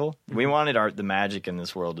physical. Mm-hmm. We wanted the magic in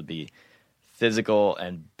this world to be physical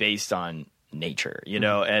and based on nature,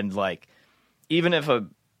 and like, even if a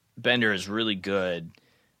bender is really good,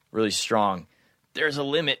 really strong, there's a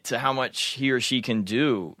limit to how much he or she can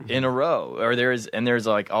do in a row. Or there's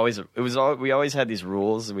like always, we always had these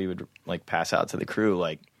rules we would like pass out to the crew.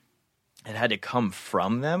 Like, it had to come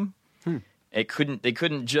from them. They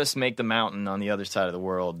couldn't just make the mountain on the other side of the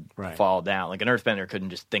world fall down. Like, an earthbender couldn't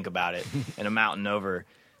just think about it and a mountain over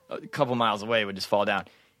a couple miles away would just fall down.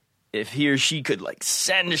 If he or she could like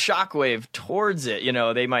send a shockwave towards it,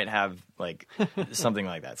 they might have like something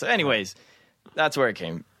like that. So anyways, that's where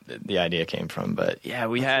the idea came from. But yeah,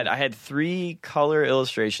 I had 3 color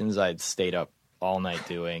illustrations I'd stayed up all night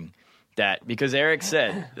doing that because Eric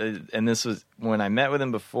said, and this was when I met with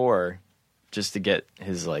him before, just to get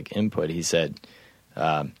his like input. He said,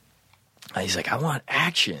 he's like, I want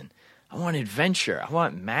action. I want adventure. I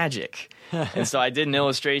want magic. And so I did an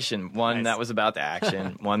illustration, one that was about the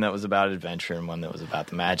action, one that was about adventure, and one that was about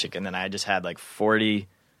the magic. And then I just had like 40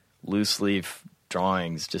 loose leaf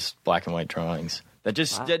drawings, just black and white drawings that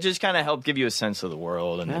just kind of help give you a sense of the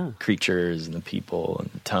world and the creatures and the people and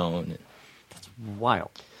the tone. That's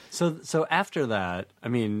wild. So after that, I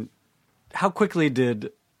mean, how quickly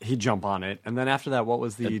did he jump on it? And then after that, what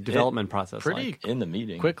was the development process pretty like? In the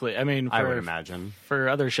meeting. Quickly. I mean, I would imagine. For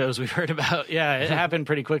other shows we've heard about, it happened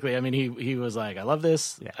pretty quickly. I mean, he was like, I love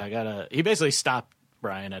this. Yeah. He basically stopped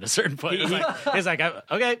Brian at a certain point. He's like,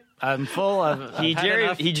 okay, I'm full. He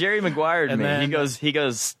Jerry Maguire'd me. Then, he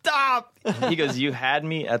goes, stop. He goes, you had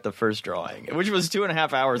me at the first drawing, which was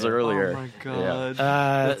 2.5 hours earlier. Oh my god.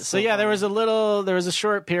 Yeah. There was a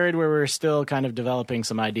short period where we were still kind of developing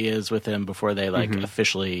some ideas with him before they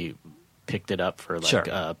officially picked it up for like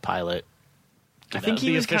a pilot. I think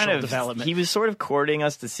he was he was sort of courting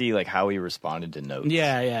us to see like how we responded to notes.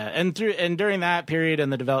 Yeah. And during that period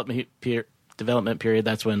and the development period,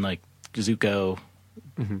 that's when like Zuko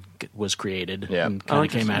was created. Yeah, and kind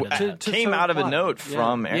of came out of that. Came out of a note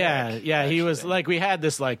from Eric. Yeah. He was like, we had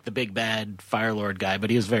this like the big bad Fire Lord guy,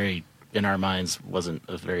 but he was very, in our minds, wasn't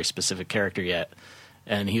a very specific character yet.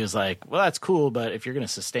 And he was like, well, that's cool, but if you're going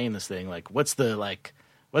to sustain this thing, like, what's the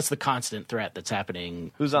constant threat that's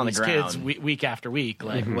happening? Who's on the ground? Kids week after week?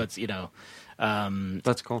 Like, what's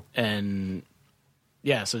that's cool. And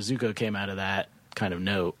yeah, so Zuko came out of that kind of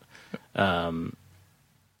note. Then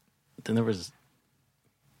there was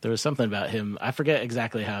something about him. I forget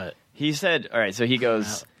exactly how it. He said, "All right." So he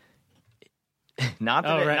goes, not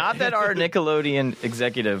that our Nickelodeon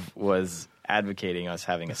executive was advocating us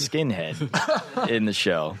having a skinhead in the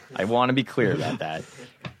show. I want to be clear about that.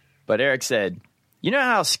 But Eric said, "You know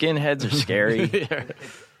how skinheads are scary,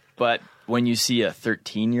 but when you see a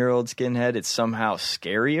 13-year-old skinhead, it's somehow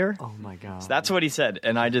scarier." Oh my god! So that's what he said,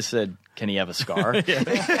 and I just said, "Can he have a scar?"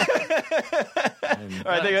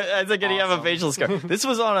 I think, can he have a facial scar? This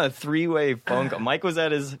was on a 3-way phone call. Mike was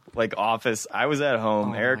at his like office. I was at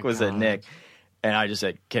home. Eric was at Nick, and I just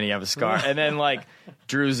said, "Can he have a scar?" And then like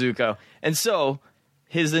drew Zuko, and so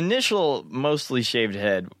his initial mostly shaved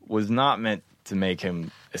head was not meant to make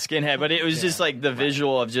him a skinhead, but it was just like the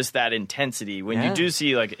visual of just that intensity. When you do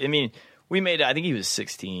see like, I mean, we made. I think he was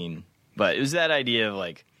 16, but it was that idea of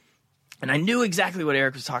like, and I knew exactly what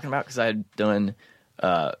Eric was talking about because I had done.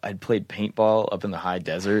 I'd played paintball up in the high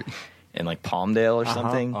desert in like Palmdale or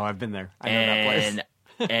something. Oh, I've been there. I know that place.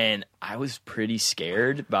 And I was pretty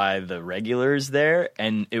scared by the regulars there,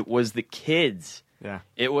 and it was the kids. Yeah.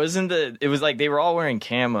 It wasn't it was like they were all wearing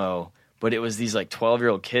camo, but it was these like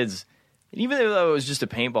 12-year-old kids. And even though it was just a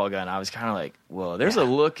paintball gun, I was kind of like, whoa, there's a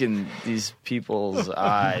look in these people's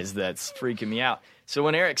eyes that's freaking me out. So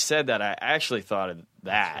when Eric said that, I actually thought of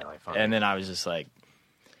that. Really, and then I was just like,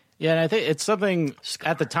 yeah, and I think it's something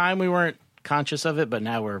at the time we weren't conscious of it, but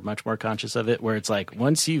now we're much more conscious of it, where it's like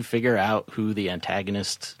once you figure out who the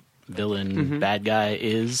antagonist, villain, bad guy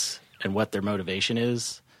is and what their motivation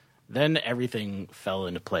is, then everything fell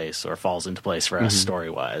into place or falls into place for us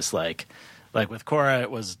story-wise. Like with Korra,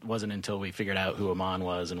 it wasn't until we figured out who Amon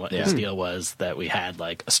was and what his deal was that we had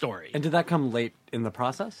like a story. And did that come late in the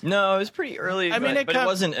process? No, it was pretty early. I mean, but it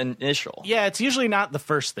wasn't initial. Yeah, it's usually not the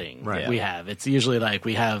first thing we have. It's usually like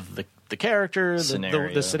we have the character,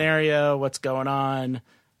 the scenario, what's going on,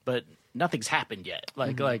 but nothing's happened yet.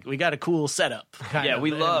 Like we got a cool setup. Yeah,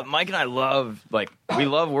 we love Mike and I love we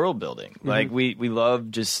love world building. Like we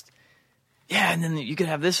love just and then you could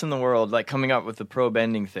have this in the world, like coming up with the pro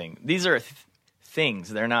bending thing. These are things.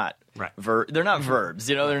 They're not they're not verbs.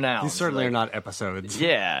 They're nouns. These certainly are not episodes.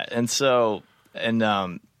 Yeah, and so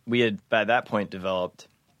we had by that point developed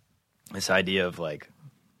this idea of it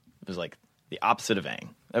was like the opposite of Aang.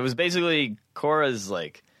 It was basically Korra's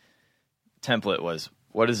template was,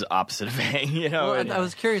 what is the opposite of Aang? Well, I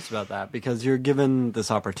was curious about that because you're given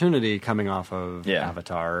this opportunity coming off of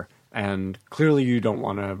Avatar, and clearly you don't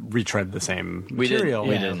want to retread the same material.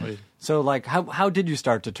 We didn't. So, how did you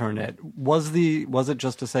start to turn it? Was it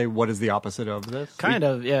just to say what is the opposite of this? Kind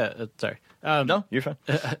of, yeah. Sorry. No, you're fine.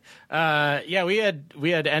 We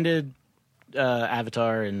had ended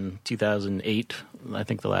Avatar in 2008. I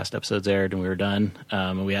think the last episodes aired and we were done.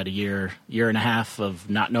 And we had a year and a half of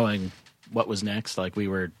not knowing what was next. Like we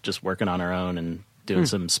were just working on our own and doing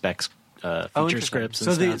some specs, feature scripts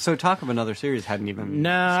and stuff. So talk of another series hadn't even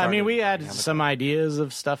No, I mean, we had Avatar. some ideas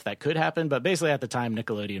of stuff that could happen, but basically at the time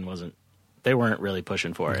Nickelodeon they weren't really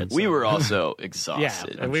pushing for it. We were also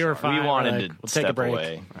exhausted. Yeah, and we were fine. We wanted We'll to take a step break.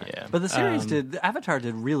 away. Right. Yeah. But the series Avatar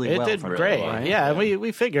did really well. It did for great. them, right? Yeah,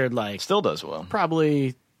 we figured Still does well.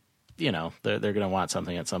 probably, they're going to want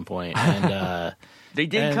something at some point. And They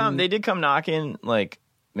did come knocking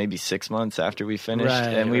maybe 6 months after we finished,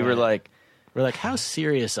 Right, and we were like, we're like, how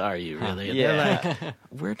serious are you, really? And Yeah. they're like,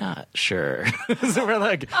 we're not sure. So we're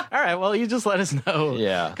like, all right, well, you just let us know.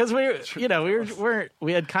 Yeah. Because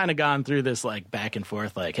we had kind of gone through this back and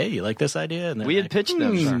forth, hey, you like this idea? And we had pitched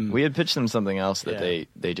them. "Hmm." We had pitched them something else that Yeah.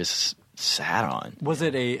 they just sat on. Was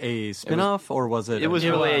it a spin-off or was it? It was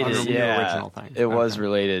a related. new Yeah, original thing? it was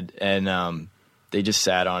related, and they just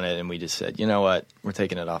sat on it, and we just said, you know what, we're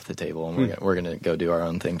taking it off the table, and we're gonna go do our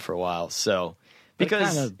own thing for a while. So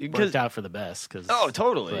Because it worked out for the best. Cause,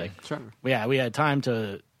 totally. Sure. we had time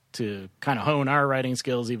to kind of hone our writing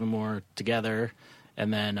skills even more together.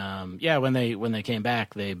 And then, when they came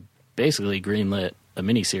back, they basically greenlit a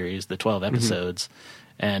miniseries, the 12 episodes,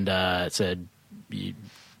 and it said,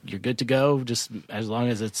 you're good to go, just as long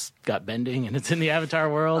as it's got bending and it's in the Avatar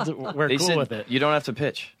world, we're They cool said, with it. you don't have to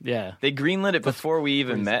pitch. Yeah. They greenlit it before we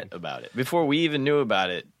even met about it. Before we even knew about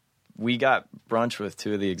it, we got brunch with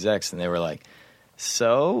two of the execs, and they were like,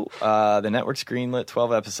 so the network's greenlit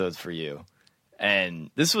 12 episodes for you. And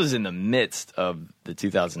this was in the midst of the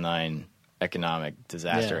 2009 economic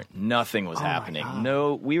disaster. Yeah. Nothing was happening.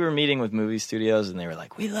 No, we were meeting with movie studios, and they were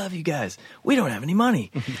like, we love you guys. We don't have any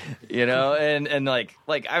money. And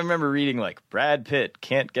I remember reading Brad Pitt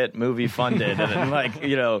can't get movie funded. And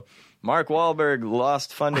then Mark Wahlberg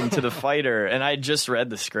lost funding to The Fighter. And I just read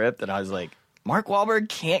the script, and I was like, Mark Wahlberg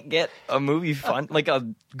can't get a movie a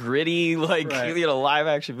gritty, live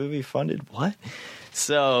action movie funded. What?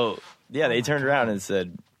 So they turned around and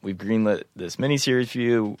said, "We've greenlit this miniseries for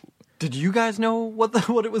you." Did you guys know what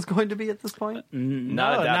it was going to be at this point?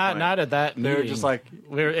 Not at that point. Not at that. They were meeting. just like,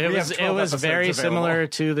 it was 12 episodes very available. similar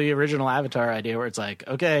to the original Avatar idea, where it's like,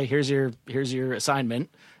 okay, here's your assignment.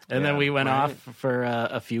 And then we went off for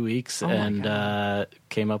a few weeks and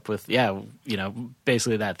came up with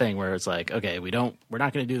basically that thing where it's like, okay, we're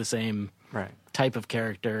not going to do the same type of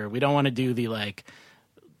character. We don't want to do the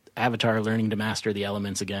Avatar learning to master the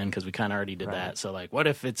elements again, because we kind of already did that. So what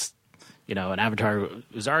if it's an Avatar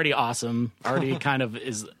who's already awesome, already kind of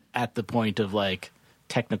is at the point of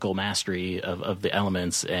technical mastery of the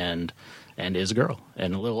elements and is a girl,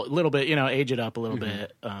 and a little bit, age it up a little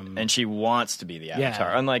bit. And she wants to be the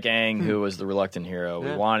Avatar, unlike Aang, who was the reluctant hero.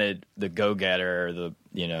 We wanted the go-getter, the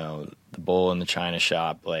bull in the china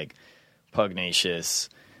shop, pugnacious,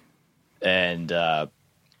 and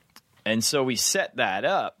so we set that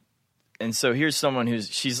up. And so here's someone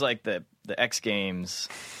she's like the X Games,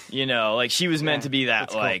 she was meant to be that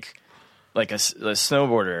cool. Like a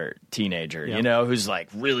snowboarder teenager, who's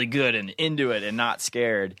really good and into it and not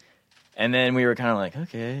scared. And then we were kind of like,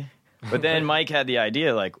 okay. But then Mike had the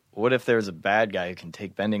idea, what if there's a bad guy who can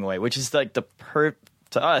take bending away? Which is to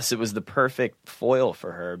us, it was the perfect foil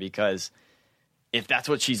for her, because if that's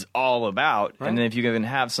what she's all about, and then if you can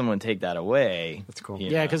have someone take that away. That's cool.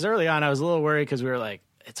 Yeah, because early on I was a little worried, because we were like,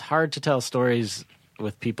 it's hard to tell stories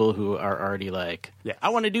with people who are already I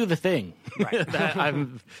want to do the thing that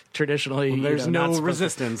I'm traditionally. There's no not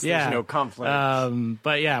resistance. There's no conflict.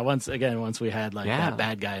 But once we had that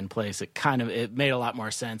bad guy in place, it made a lot more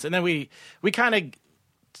sense. And then we kind of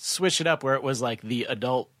switched it up where it was the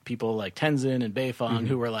adult people like Tenzin and Beifong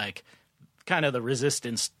who were kind of the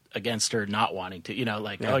resistance against her not wanting to.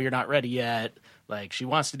 Oh, you're not ready yet. She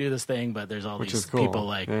wants to do this thing, but there's all these cool.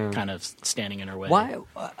 people kind of standing in her way. Why?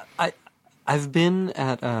 I've been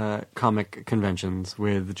at comic conventions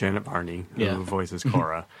with Janet Varney, who voices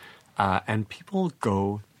Korra, and people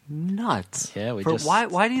go nuts. Yeah,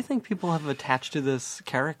 why do you think people have attached to this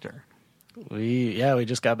character? We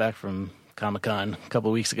just got back from Comic-Con a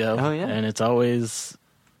couple weeks ago. Oh, yeah. And it's always,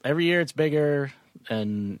 every year it's bigger,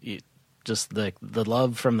 and just the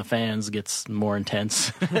love from the fans gets more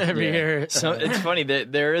intense every year. So it's funny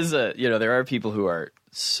that there are people who are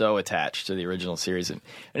so attached to the original series, and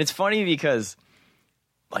it's funny because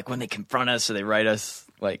like when they confront us or they write us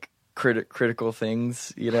like critical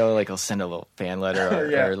things, like I'll send a little fan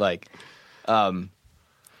letter or like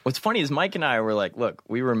what's funny is Mike and I were like, look,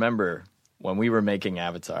 we remember when we were making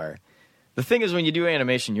Avatar. The thing is, when you do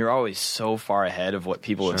animation, you're always so far ahead of what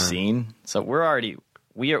people have seen. So we're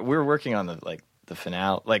working on the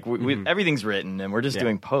finale. Like we everything's written, and we're just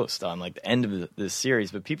doing post on like the end of this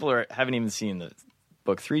series. But people haven't even seen the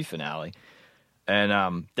book 3 finale,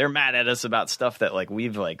 and they're mad at us about stuff that like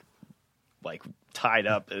we've like tied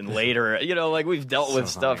up and later. Like we've dealt with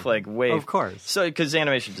stuff like way. Of course. So because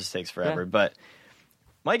animation just takes forever, but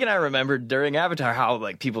Mike and I remembered during Avatar how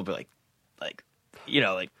like people be like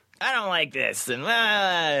I don't like this, and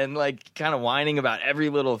like kind of whining about every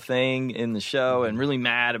little thing in the show, and really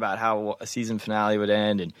mad about how a season finale would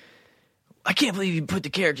end. And I can't believe you put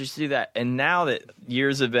the characters through that. And now that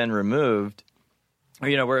years have been removed, or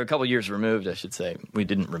we're a couple years removed, I should say. We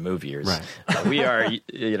didn't remove years. Right. We are,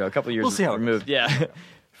 a couple years removed. Yeah,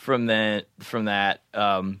 from that.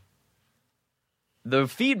 The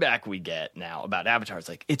feedback we get now about Avatar is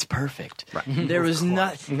like, it's perfect. Right. There was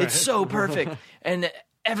not. It's so perfect, and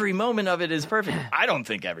every moment of it is perfect. I don't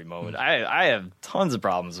think every moment. I have tons of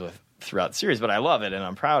problems with throughout the series, but I love it and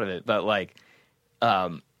I'm proud of it. But like,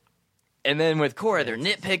 and then with Korra, they're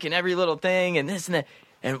nitpicking every little thing and this and that,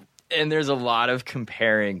 and there's a lot of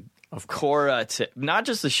comparing of Korra to not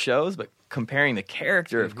just the shows, but comparing the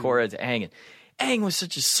character of Korra to Aang. And Aang was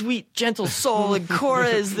such a sweet, gentle soul, and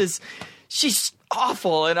Korra is this. She's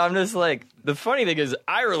awful, and I'm just like, the funny thing is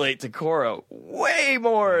I relate to Korra way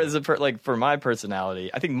more as for my personality.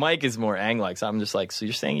 I think Mike is more Aang-like, so I'm just like, so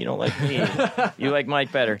you're saying you don't like me? You like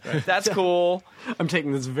Mike better. That's cool. I'm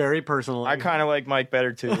taking this very personally. I kind of like Mike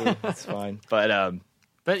better too. It's fine. But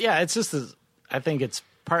yeah, it's just I think it's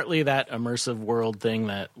partly that immersive world thing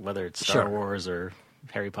that whether it's Star Wars or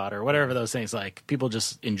Harry Potter or whatever those things, like people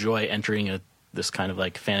just enjoy entering this kind of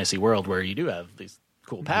like fantasy world where you do have these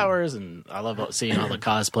cool powers, and I love seeing all the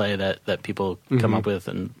cosplay that people come up with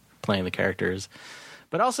and playing the characters.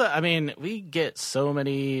 But also, I mean, we get so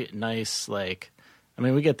many nice,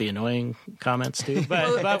 we get the annoying comments too,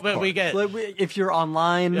 but we get if you're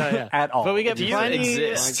online at all. But we get plenty.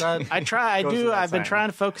 Exist? I've been trying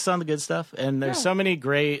to focus on the good stuff, and there's so many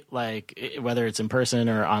great whether it's in person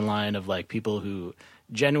or online of like people who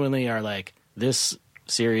genuinely are like this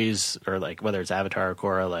series or like whether it's Avatar or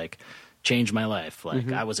Korra like changed my life.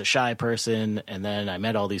 Like I was a shy person, and then I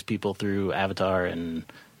met all these people through Avatar, and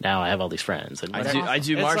now I have all these friends. And I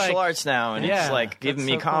do martial arts now, and it's like giving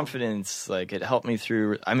me confidence. Cool. Like it helped me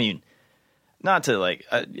through. I mean, not to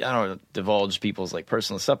I don't divulge people's like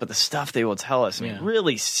personal stuff, but the stuff they will tell us, I mean,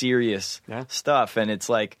 really serious stuff. And it's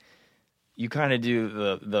like you kind of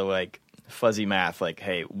do the like fuzzy math. Like,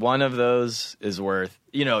 hey, one of those is worth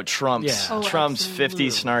Trump's 50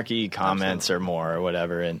 snarky comments or more or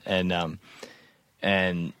whatever. And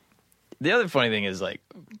the other funny thing is like,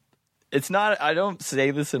 it's not. I don't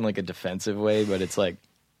say this in like a defensive way, but it's like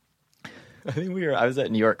I was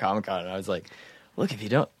at New York Comic Con and I was like, look, if you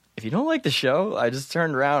don't like the show, I just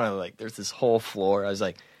turned around and like there's this whole floor. I was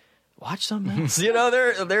like, watch something else.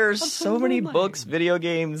 There's so many books, video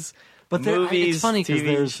games, but movies. It's funny because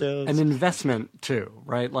there's shows. An investment too,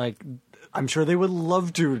 right? Like I'm sure they would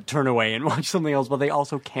love to turn away and watch something else, but they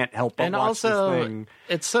also can't help but watch this thing.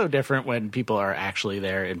 It's so different when people are actually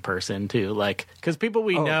there in person too. Like, because people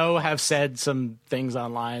we know have said some things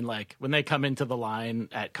online, like when they come into the line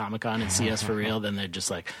at Comic-Con and see us for real, then they're just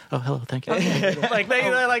like, "Oh, hello, thank you." Like they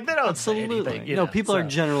don't say anything. People are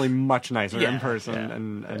generally much nicer in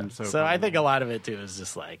person, and so. So I think a lot of it too is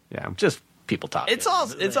just like, just people talking. It's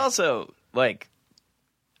also like.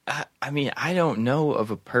 I mean, I don't know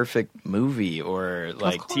of a perfect movie or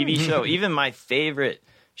like TV show. Even my favorite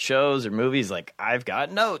shows or movies, like I've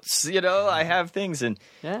got notes, I have things. And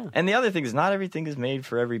the other thing is not everything is made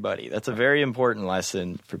for everybody. That's a very important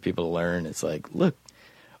lesson for people to learn. It's like, look,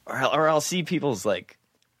 or I'll see people's like,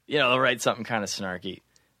 they'll write something kind of snarky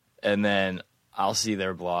and then I'll see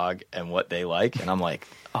their blog and what they like. And I'm like,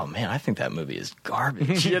 oh man, I think that movie is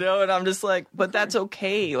garbage, and I'm just like, but that's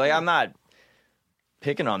okay. Like, I'm not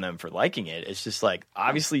picking on them for liking it. It's just like,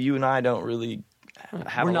 obviously you and I don't really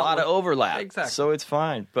have We're a not lot of overlap, Exactly. so it's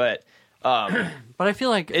fine. But But I feel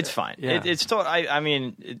like it's fine. Yeah. I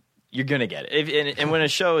mean, you're gonna get it. And when a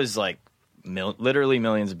show is like literally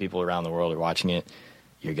millions of people around the world are watching it,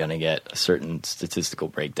 you're gonna get a certain statistical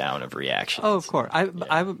breakdown of reactions. Oh, of course.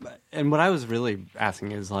 And what I was really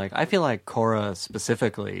asking is, like, I feel like Korra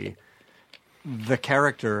specifically, the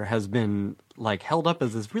character has been like held up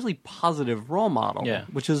as this really positive role model,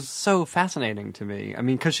 which is so fascinating to me. I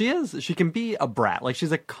mean, because she can be a brat, like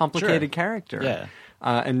she's a complicated character,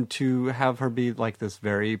 and to have her be like this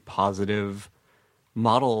very positive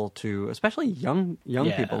model to especially young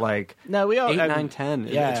people, like we all 8, 9, 10.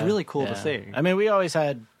 It's really cool to see. I mean, we always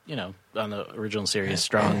had, on the original series,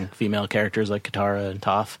 strong female characters like Katara and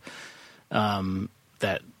Toph.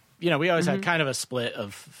 That we always had kind of a split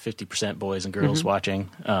of 50% boys and girls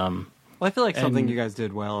watching. Well, I feel like something you guys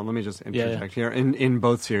did well, and let me just interject here, in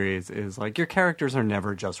both series, is like your characters are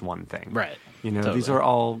never just one thing. Right. Totally. These are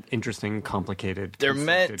all interesting, complicated. They're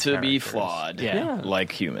meant to be characters. flawed,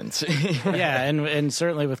 like humans. and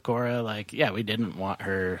certainly with Korra, like, we didn't want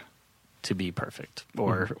her to be perfect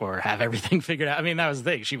or have everything figured out. I mean, that was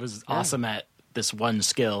the thing. She was awesome at this one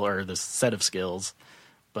skill or this set of skills,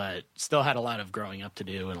 but still had a lot of growing up to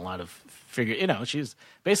do and a lot of she's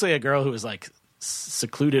basically a girl who was like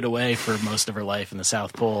secluded away for most of her life in the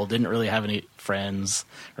South Pole, didn't really have any friends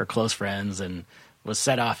or close friends, and was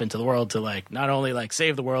set off into the world to like not only like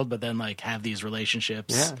save the world, but then like have these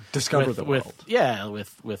relationships, discover the world,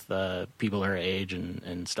 with people her age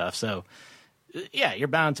and stuff. So you're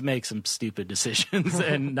bound to make some stupid decisions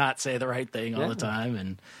and not say the right thing all the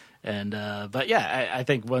time, but I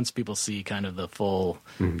think once people see kind of the full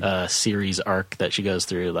series arc that she goes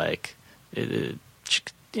through, like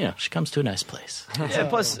she comes to a nice place. Yeah,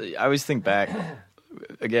 plus, I always think back,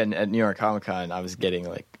 again, at New York Comic Con, I was getting,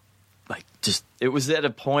 it was at a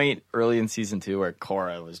point early in season 2 where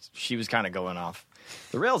Korra was kind of going off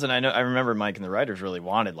the rails, and I remember Mike and the writers really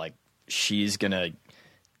wanted, like, this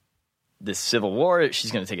civil war,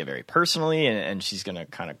 she's going to take it very personally, and she's going to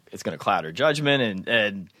it's going to cloud her judgment,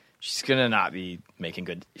 and she's going to not be making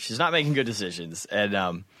good decisions,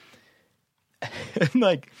 and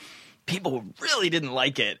like, people really didn't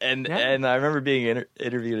like it, and I remember being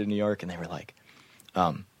interviewed in New York, and they were like,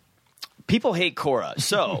 people hate Korra,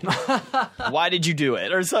 so why did you do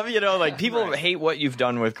it? Or something, like, people hate what you've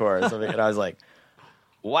done with Korra, or something. And I was like,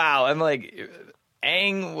 wow. I'm like,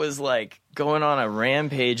 Aang was like going on a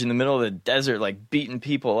rampage in the middle of the desert, like beating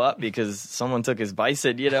people up because someone took his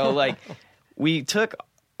bison, like we take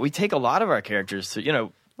a lot of our characters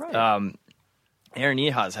to, Aaron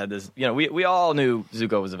Ehas had this, we all knew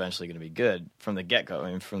Zuko was eventually going to be good from the get-go.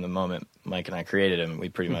 I mean, from the moment Mike and I created him, we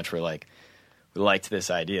pretty much were like, we liked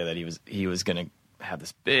this idea that he was going to have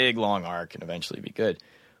this big, long arc and eventually be good.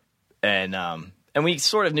 And we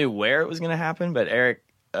sort of knew where it was going to happen, but Aaron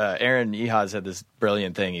Ehas had this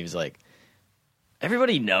brilliant thing. He was like,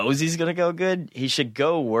 everybody knows he's going to go good. He should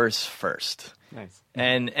go worse first. Nice.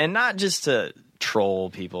 And not just to troll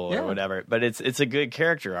people or whatever, but it's a good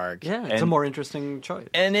character arc. Yeah, it's a more interesting choice.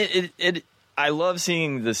 And I love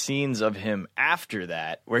seeing the scenes of him after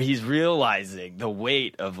that where he's realizing the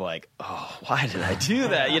weight of like, oh, why did I do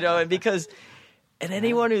that? And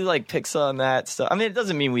anyone who like picks on that stuff, I mean, it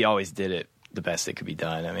doesn't mean we always did it the best it could be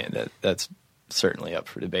done. I mean, that's certainly up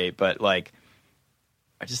for debate, but like,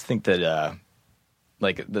 I just think that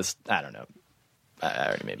like this, I don't know. I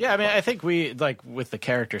already made. Yeah, I mean, I think we like with the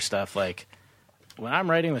character stuff, like, when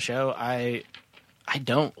I'm writing the show, I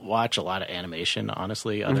don't watch a lot of animation,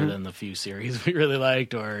 honestly, other than the few series we really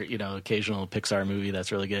liked or, occasional Pixar movie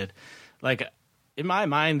that's really good. Like, in my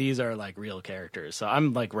mind, these are, like, real characters. So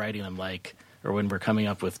I'm, like, writing them or when we're coming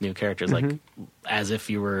up with new characters, like, as if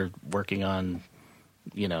you were working on,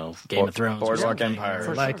 Game of Thrones. Boardwalk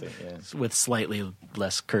Empire. With slightly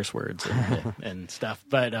less curse words and stuff,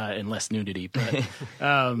 but and less nudity. But,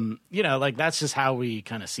 like, that's just how we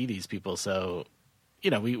kind of see these people. So,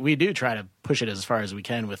 we do try to push it as far as we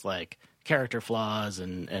can with like character flaws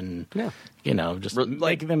and just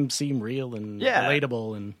make them seem real and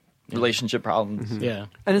relatable and relationship problems. Yeah.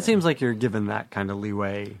 And it seems like you're given that kind of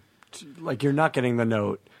leeway. Like you're not getting the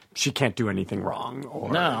note, she can't do anything wrong.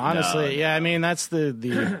 No, honestly, I mean, that's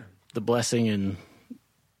the blessing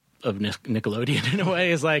of Nickelodeon in a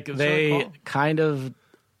way is like they kind of,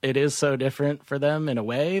 it is so different for them in a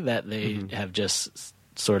way that they have just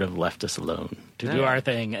sort of left us alone to do our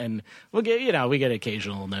thing, and we'll get we get an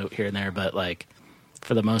occasional note here and there, but like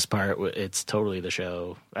for the most part it's totally the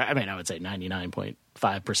show. I mean, I would say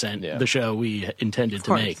 99.5% the show we intended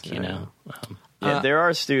to make. There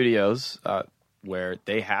are studios where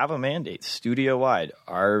they have a mandate studio wide.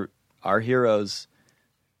 Our heroes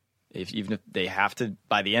Even if they have to,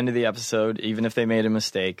 by the end of the episode, even if they made a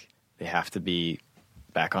mistake, they have to be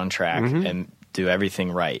back on track and do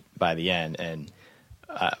everything right by the end. And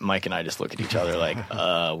Mike and I just look at each other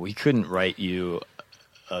like, we couldn't write you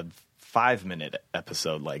a 5-minute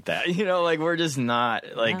episode like that. You know, like we're just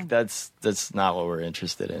not like that's not what we're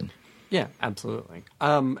interested in. Yeah, absolutely.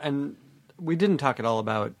 And we didn't talk at all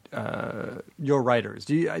about your writers.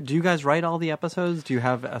 Do you guys write all the episodes? Do you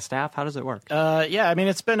have a staff? How does it work? Yeah, I mean,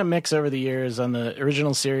 it's been a mix over the years. On the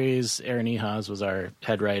original series, Aaron Ehas was our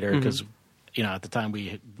head writer because, at the time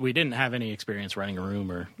we didn't have any experience running a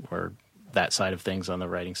room or that side of things on the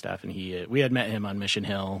writing staff. And we had met him on Mission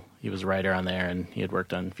Hill. He was a writer on there, and he had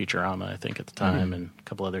worked on Futurama, I think, at the time, and a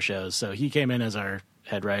couple other shows. So he came in as our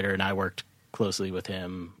head writer, and I worked closely with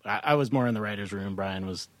him. I was more in the writer's room. Brian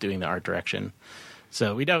was doing the art direction.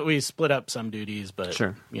 So we split up some duties, but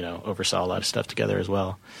oversaw a lot of stuff together as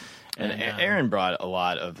well. And Aaron brought a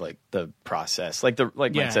lot of like the process, like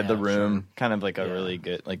Mike said, the room, kind of like a really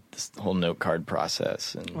good like this whole note card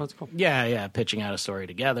process. And that's cool. Yeah, pitching out a story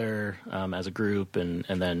together as a group, and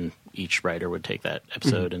then each writer would take that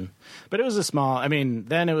episode. But it was a small. I mean,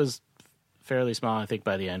 then it was fairly small. I think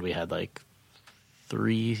by the end we had like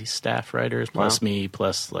 3 staff writers plus me,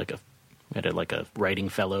 plus we had a writing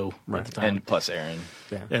fellow at the time, and plus Aaron,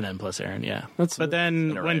 and then plus Aaron, But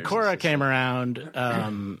then when Korra came around,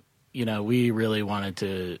 we really wanted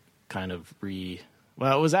to kind of it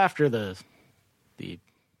was after the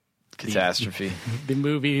catastrophe, the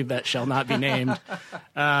movie that shall not be named,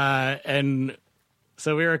 and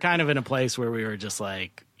so we were kind of in a place where we were just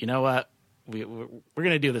like, you know what. We're going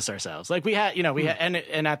to do this ourselves. Like we had,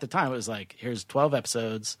 and at the time it was like, here's 12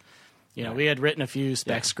 episodes. We had written a few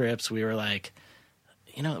spec scripts. We were like,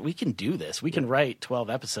 we can do this. We can write 12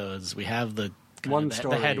 episodes. We have the story,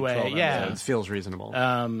 the headway. It feels reasonable.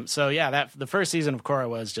 The first season of Korra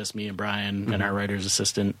was just me and Brian and our writer's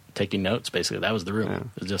assistant taking notes. Basically, that was the room. Yeah.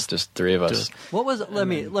 It was just 3 of us. What was? Let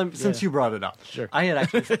me since you brought it up. Sure. I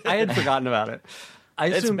had forgotten about it. I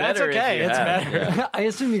assume that's okay. It's better. Yeah. I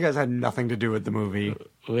assume you guys had nothing to do with the movie.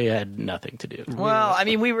 We had nothing to do. Well, I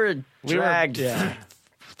mean, we were dragged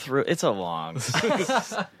through. It's a long,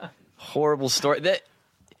 horrible story.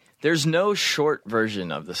 There's no short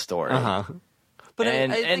version of the story. But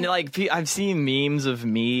I've seen memes of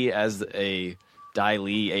me as a Dai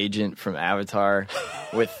Li agent from Avatar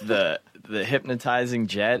with the hypnotizing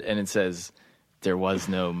jet, and it says, there was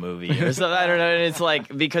no movie or something. I don't know. And it's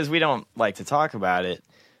like, because we don't like to talk about it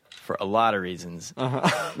for a lot of reasons.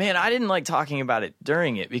 Man, I didn't like talking about it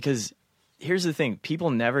during it because here's the thing. People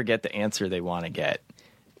never get the answer they want to get.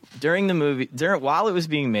 During the movie, while it was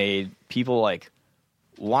being made, people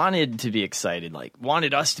wanted to be excited,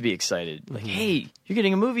 wanted us to be excited. Like, hey, you're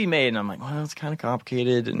getting a movie made. And I'm like, well, it's kind of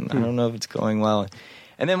complicated and I don't know if it's going well.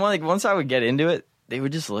 And then once I would get into it, they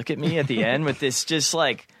would just look at me at the end with this just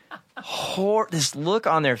this look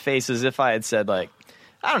on their face as if I had said I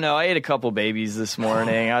don't know, I ate a couple babies this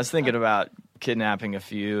morning. I was thinking about kidnapping a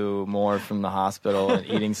few more from the hospital and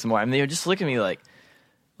eating some more. I mean, they would just look at me like,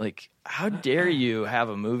 how dare you have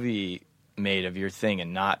a movie made of your thing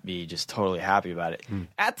and not be just totally happy about it.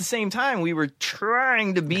 At the same time, we were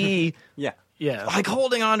trying to be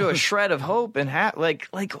holding on to a shred of hope and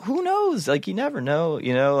who knows? You never know,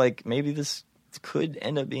 maybe this could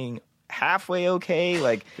end up being halfway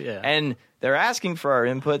okay, and they're asking for our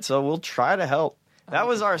input, so we'll try to help. That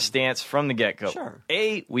was our stance from the get-go. Sure.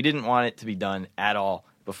 A, we didn't want it to be done at all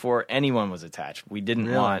before anyone was attached. We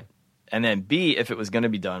didn't want, and then B, if it was going to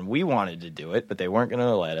be done, we wanted to do it, but they weren't going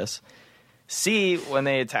to let us. C, when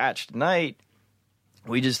they attached Night,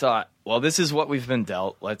 we just thought, well, this is what we've been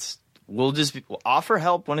dealt. We'll offer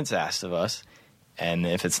help when it's asked of us. And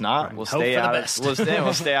if it's not, we'll stay out.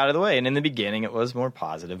 We'll stay out of the way. And in the beginning, it was more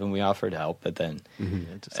positive, and we offered help. But then,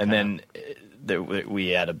 we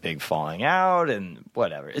had a big falling out, and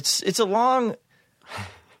whatever. It's a long.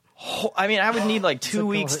 I mean, I would need 2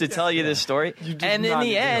 weeks to tell you this story. And in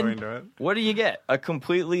the end, what do you get? A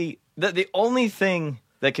completely the only thing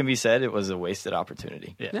that can be said, it was a wasted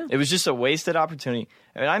opportunity. Yeah. It was just a wasted opportunity.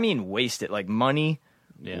 I mean wasted, money.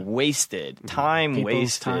 Yeah. Wasted time, People's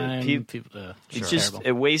wasted. People,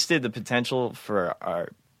 it wasted the potential for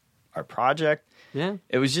our project. Yeah,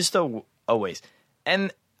 it was just a waste.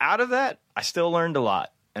 And out of that, I still learned a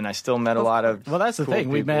lot, and I still met a lot of. Well, that's the cool thing.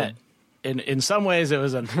 people. We met in some ways. It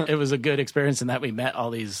was a good experience in that we met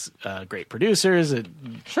all these great producers,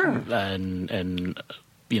 and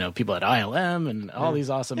people at ILM and all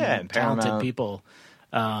these awesome talented people,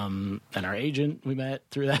 and our agent we met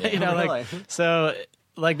through that. So.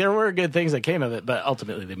 There were good things that came of it, but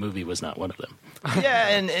ultimately the movie was not one of them. Yeah,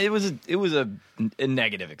 and it was a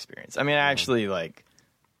negative experience. I mean, actually, like,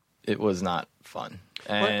 it was not fun,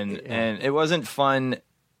 and it wasn't fun.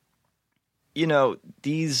 You know,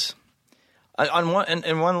 these on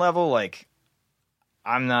one level, like,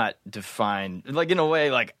 I'm not defined, like, in a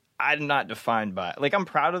way, like, I'm not defined by, like, I'm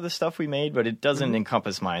proud of the stuff we made, but it doesn't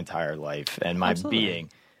encompass my entire life and my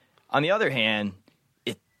being. On the other hand,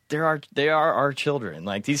 they are our children.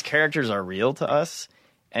 Like, these characters are real to us,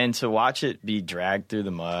 and to watch it be dragged through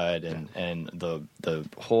the mud and the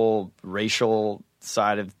whole racial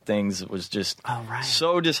side of things was just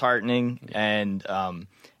so disheartening. And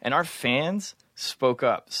our fans spoke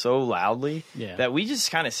up so loudly that we just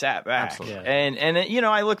kind of sat back. Absolutely. And you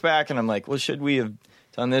know, I look back and I'm like, well, should we have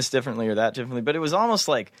done this differently or that differently? But it was almost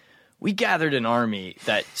like we gathered an army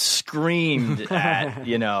that screamed at,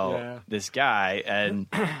 you know, this guy, and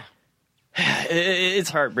it's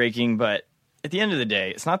heartbreaking. But at the end of the day,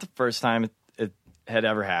 it's not the first time it had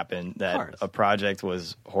ever happened that a project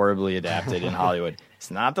was horribly adapted in Hollywood. It's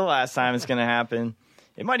not the last time it's going to happen.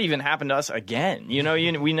 It might even happen to us again. You know,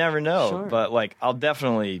 we never know. Sure. But, like, I'll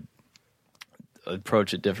definitely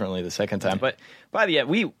approach it differently the second time. But by the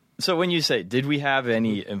end, so when you say, did we have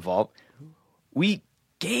any involved? We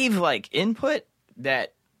gave, like, input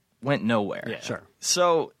that went nowhere. Yeah. Sure.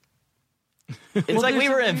 So it's like we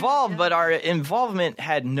were involved, but our involvement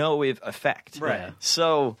had no effect. Right.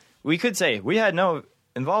 So we could say we had no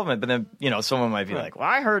involvement, but then, you know, someone might be like, well,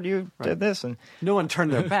 I heard you did this. And no one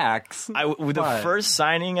turned their backs. The first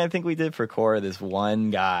signing I think we did for Korra, this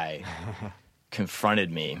one guy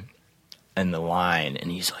confronted me in the line,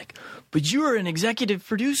 and he's like, but you were an executive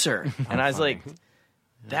producer. And I was like,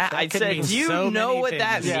 I said, do you know what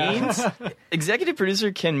that means? Executive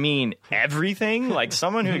producer can mean everything. Like,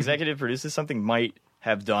 someone who executive produces something might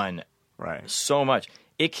have done so much.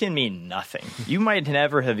 It can mean nothing. You might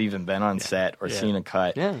never have even been on set or seen a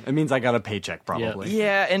cut. Yeah, it means I got a paycheck probably.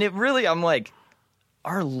 Yeah, and it really, I'm like,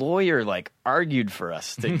 our lawyer, like, argued for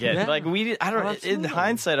us to get, like, in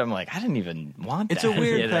hindsight, I'm like, I didn't even want that. It's a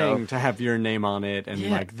weird thing to have your name on it,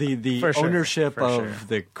 and like the ownership of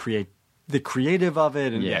the creative of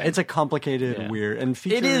it, and it's a complicated, weird, and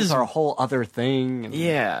features are a whole other thing.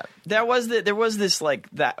 And, there was this, like,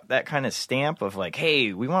 that kind of stamp of, like,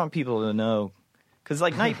 hey, we want people to know, because,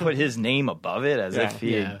 like, Knight put his name above it as if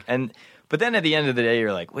he but then at the end of the day,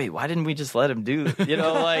 you're like, wait, why didn't we just let him do, you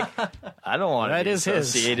know, like, I don't want to be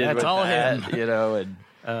associated with all that, him. You know, and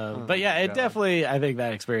but yeah, it definitely, I think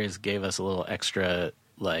that experience gave us a little extra,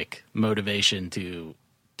 motivation to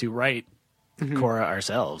write Korra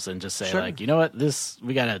ourselves and just say, like, you know what,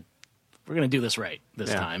 we're gonna do this right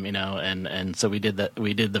this time, you know, and so we did that.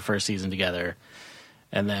 We did the first season together,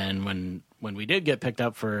 and then when we did get picked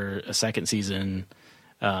up for a second season,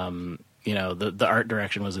 you know, the art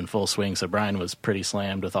direction was in full swing, so Brian was pretty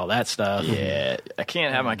slammed with all that stuff. Yeah, I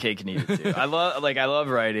can't have my cake and eat it too. I love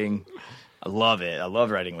writing. I love it. I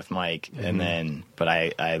love writing with Mike, but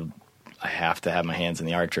I have to have my hands in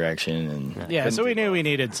the art direction. And so we knew we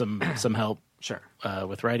needed some help.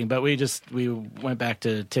 With writing, but we went back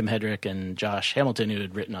to Tim Hedrick and Josh Hamilton, who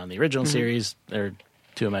had written on the original series. They're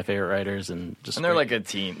two of my favorite writers, and they're like a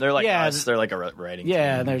team. They're like us. They're like a writing team.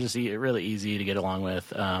 Yeah, and they're just really easy to get along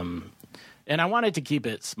with. And I wanted to keep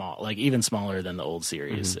it small, like even smaller than the old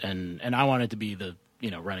series, and I wanted to be the,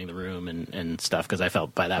 you know, running the room and stuff, because I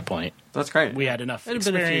felt by that point that's great. We had enough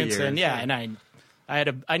experience, and and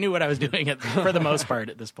I knew what I was doing for the most part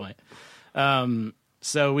at this point.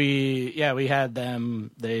 So we had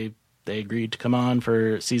them. They agreed to come on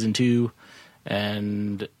for season 2,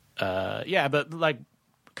 and but like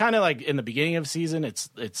kind of like in the beginning of season,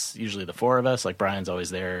 it's usually the 4 of us. Like, Brian's always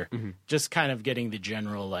there, just kind of getting the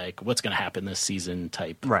general, like, what's going to happen this season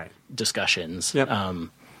type discussions. Yep.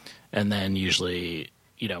 And then usually,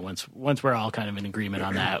 you know, once we're all kind of in agreement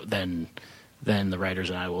on that, then the writers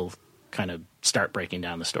and I will kind of start breaking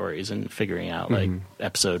down the stories and figuring out, like,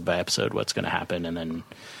 episode by episode what's going to happen, and then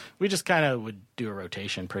we just kind of would do a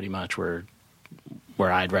rotation pretty much where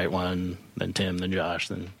I'd write one, then Tim, then Josh,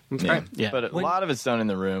 then But a lot of it's done in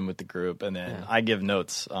the room with the group, and then I give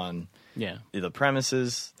notes on the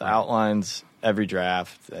premises, the outlines, every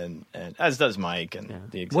draft, and as does Mike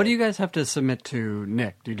and the exec. What do you guys have to submit to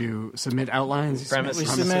Nick? Do you submit outlines? We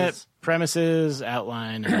submit premises,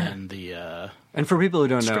 outline, and the and for people who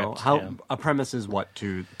don't know, script, how a premise is what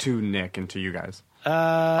to Nick and to you guys?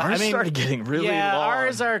 Ours started getting really long.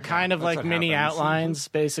 Ours are kind of like mini outlines,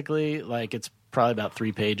 basically. Like, it's probably about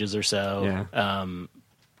 3 pages or so. Yeah.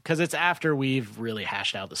 Because it's after we've really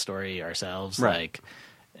hashed out the story ourselves. Right.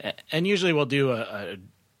 Like, and usually we'll do a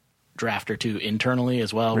draft or two internally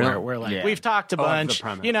as well, Really? where we're like, Yeah. we've talked a the bunch,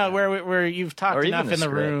 premise, you know, yeah. where you've talked Or even enough the in the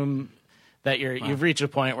script. room that you've reached a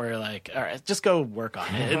point where you're like, all right, just go work on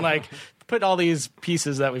it and like put all these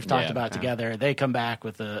pieces that we've talked about together. They come back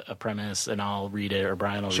with a premise, and I'll read it, or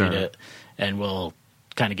Brian will read it, and we'll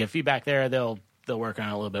kind of give feedback there. They'll work on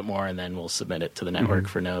it a little bit more, and then we'll submit it to the network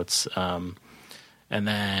for notes. And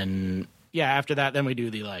then after that, then we do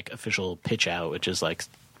the like official pitch out, which is like,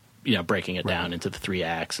 you know, breaking it down into the 3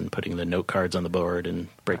 acts and putting the note cards on the board and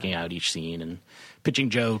breaking out each scene and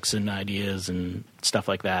pitching jokes and ideas and stuff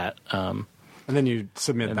like that. And then you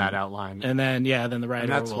submit that outline. And then then the writer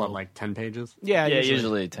And that's will, what, like 10 pages? yeah,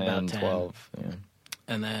 usually about 10, 12. Yeah.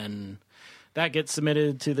 And then that gets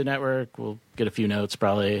submitted to the network. We'll get a few notes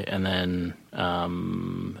probably, and then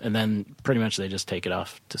pretty much they just take it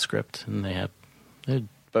off to script, and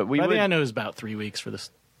But we by would, the end it was about 3 weeks for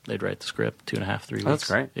this. They'd write the script, 2.5, 3 weeks. That's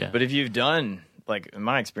great. Yeah, But if you've done, like in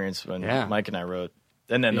my experience when Mike and I wrote,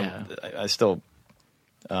 and then I still,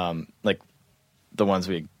 like the ones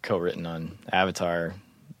we had co-written on Avatar,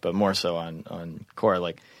 but more so on Korra,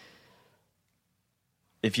 like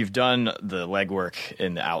if you've done the legwork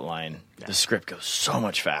in the outline, the script goes so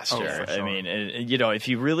much faster. Oh, for sure. I mean, you know, if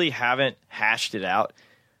you really haven't hashed it out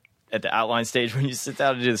at the outline stage, when you sit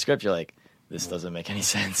down to do the script, you're like, this doesn't make any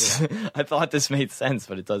sense. I thought this made sense,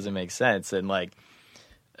 but it doesn't make sense. And like,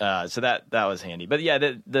 so that was handy. But yeah,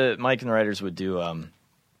 the Mike and the writers would do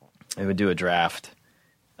they would do a draft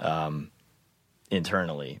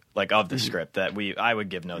internally, like of the script that I would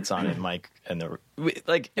give notes on, and Mike and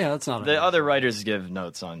that's not the other writers give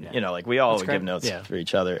notes on. You know, like we all would give notes Yeah. for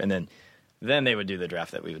each other, and then they would do the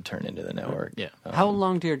draft that we would turn into the network. Yeah. How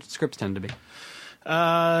long do your scripts tend to be?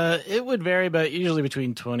 It would vary, but usually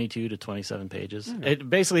between 22 to 27 pages. It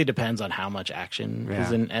basically depends on how much action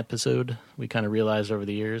is in an episode. We kind of realized over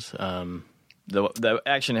the years. The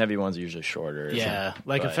action heavy ones are usually shorter.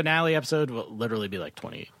 Like a finale episode will literally be like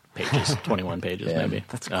 20 pages, 21 pages maybe.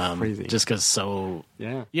 That's crazy. Just because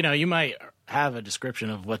you know, you might have a description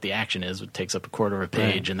of what the action is, it takes up a quarter of a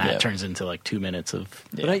page, and that turns into like 2 minutes of.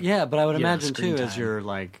 But I would imagine screen too, as time. you're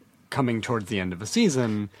like coming towards the end of a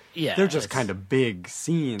season, Yeah, they're just it's- kind of big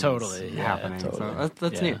scenes happening. totally. So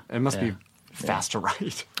that's neat. It must be fast to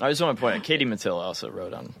write. I just want to point out, Katie Mattil also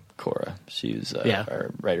wrote on Korra. She was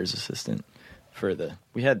our writer's assistant for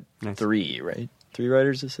we had 3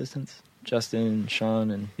 writer's assistants, Justin, Sean,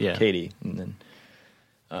 and Katie. And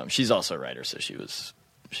then she's also a writer, so she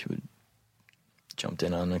would jumped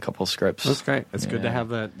in on a couple scripts. That's great. It's good to have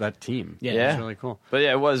that team. Yeah. It's really cool. But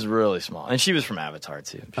yeah, it was really small. And she was from Avatar,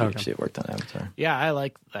 too. She had worked on Avatar. Yeah, I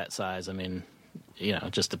like that size. I mean, you know,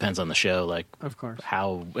 it just depends on the show, like Of course.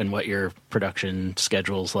 how and what your production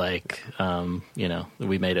schedule's like. You know,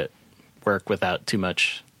 we made it work without too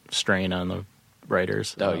much strain on the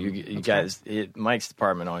writers. Oh, you guys, Mike's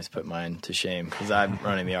department always put mine to shame because I'm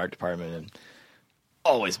running the art department and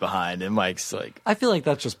always behind. And Mike's like, I feel like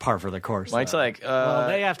that's just par for the course. Mike's though. like, well,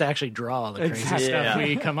 they have to actually draw all the crazy Exactly. stuff Yeah.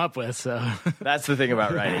 we come up with. So that's the thing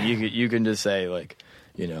about writing. You can just say like,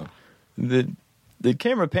 you know, the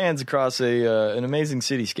camera pans across an amazing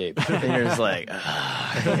cityscape, and you're just like,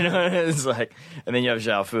 you know, it's like, and then you have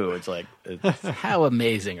Zhao Fu. It's like, how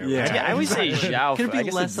amazing are we? I always say Zhao Fu. Could it be I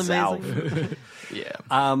guess less it's Zhao amazing? Fu.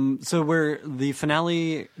 Yeah. So the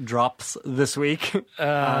finale drops this week.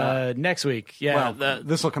 Next week. Yeah. Well,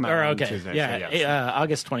 this will come out on Tuesday. Yeah. So yes.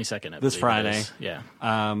 August 22nd. This Friday. Yeah.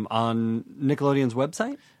 On Nickelodeon's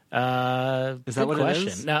website. Is that good what question.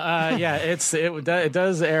 it is? No, yeah, it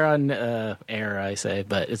does air on air. I say,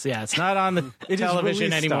 but it's not on the It is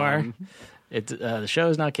television released anymore. on. The show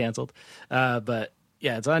is not canceled, but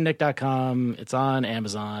yeah, it's on Nick.com. It's on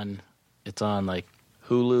Amazon. It's on like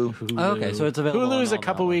Hulu. Oh, okay, so it's available. Hulu's on a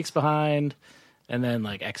couple all weeks behind, and then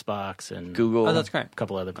like Xbox and Google. Oh, that's great. a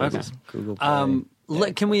couple other places. Google Play.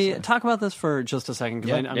 Can we talk about this for just a second?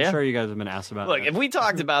 Because I'm Yeah. sure you guys have been asked about Look, it. if we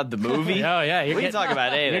talked about the movie, Oh yeah, we can talk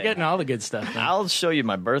about anything. You're getting all the good stuff. Man. I'll show you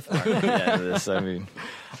my birthmark at the end of this. I mean,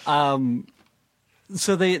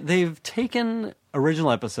 So they've taken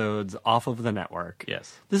original episodes off of the network.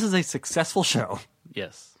 Yes. This is a successful show.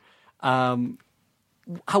 Yes. When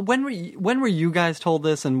were you guys told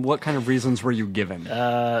this, and what kind of reasons were you given?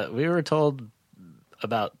 We were told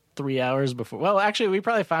about 3 hours before. Well, actually, we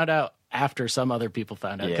probably found out after some other people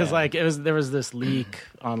found out because Yeah. like there was this leak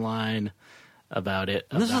online about it.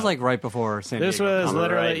 And this was like right before San Diego. This was Comic-Con,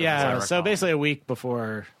 literally right? As I So recall. basically a week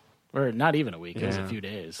before, or not even a week. It was a Yeah. few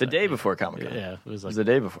days. the day before Comic Con. Yeah, it was like the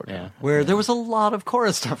day before. yeah. Comic-Con. where there was a lot of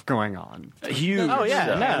Korra stuff going on. Huge. Oh, yeah,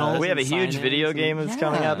 stuff. no, we have a huge signings video and- game that's Yeah.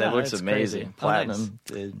 coming out that No, looks it's amazing. crazy. Platinum.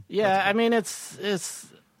 Yeah, I mean it's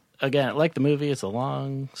again, like the movie, it's a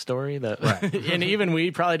long story that, and even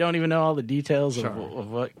we probably don't even know all the details of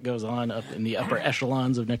what goes on up in the upper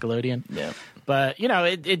echelons of Nickelodeon. Yeah. But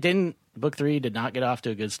it didn't. Book 3 did not get off to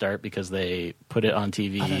a good start because they put it on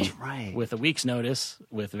TV with a week's notice,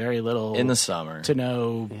 with very little in the summer to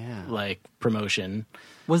no like promotion.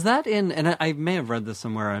 Was that in? And I may have read this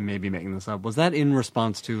somewhere. I may be making this up. Was that in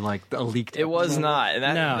response to like a leaked? It was not. And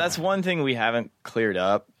No. That's one thing we haven't cleared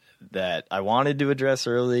up that I wanted to address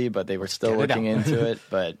early, but they were still looking into it.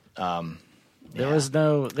 But there was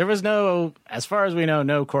no, as far as we know,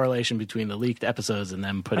 no correlation between the leaked episodes and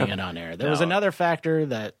them putting it on air. There was another factor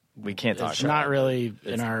that we can't talk it's about. not really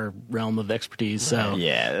in our realm of expertise. So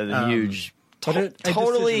the huge. A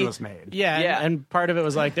decision was made. Yeah. And part of it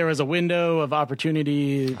was like there was a window of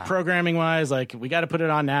opportunity programming wise, like we got to put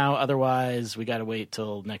it on now, otherwise we got to wait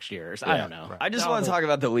till next year. I don't know. I just want to talk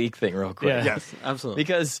about the leak thing real quick. Yeah. Yes, absolutely.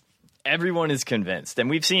 Because everyone is convinced,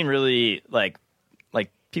 and we've seen really like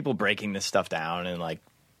people breaking this stuff down, and like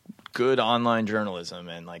good online journalism,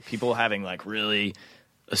 and like people having like really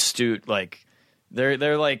astute like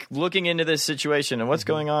they're like looking into this situation and what's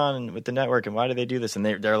going on with the network and why do they do this, and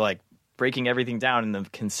they're like breaking everything down. And the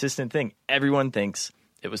consistent thing, everyone thinks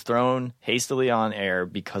it was thrown hastily on air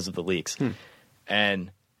because of the leaks.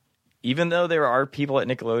 And even though there are people at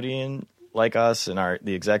Nickelodeon like us and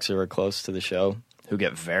the execs who are close to the show who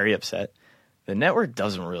get very upset, the network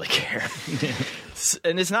doesn't really care.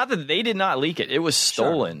 And it's not that they did not leak it. It was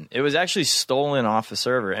stolen. It was actually stolen off the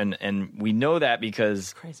server. And we know that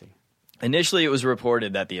because initially it was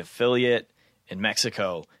reported that the affiliate in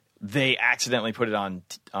Mexico, they accidentally put it on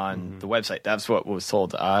the website. That's what was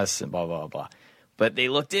told to us and blah, blah, blah. But they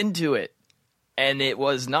looked into it, and it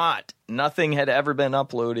was not. Nothing had ever been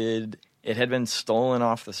uploaded. It had been stolen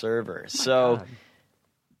off the server.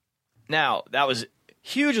 Now, that was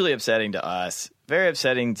hugely upsetting to us, very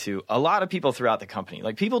upsetting to a lot of people throughout the company.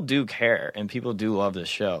 Like, people do care, and people do love this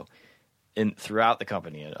show throughout the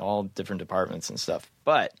company in all different departments and stuff.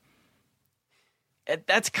 But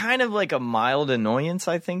that's kind of like a mild annoyance,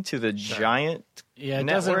 I think, to the giant it network.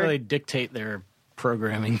 doesn't really dictate their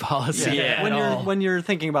programming policy When you're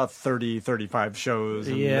thinking about 30, 35 shows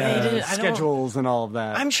and Yeah. schedules and all of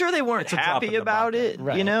that. I'm sure they weren't It's a drop happy in the about bucket. it,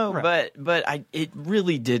 Right. but it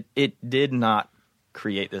really did not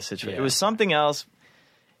create this situation. It was something else.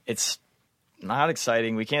 It's not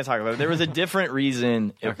exciting. We can't talk about it. There was a different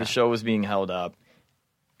reason if the show was being held up,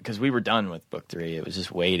 because we were done with book 3. It was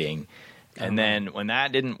just waiting. And then when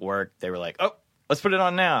that didn't work, they were like, oh, let's put it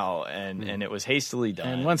on now. And it was hastily done.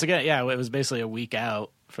 And once again, it was basically a week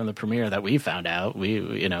out from the premiere that we found out. We're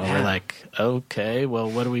like, okay, well,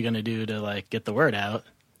 what are we going to do to like get the word out?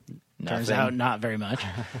 Turns out not very much.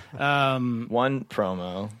 One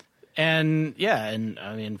promo. And and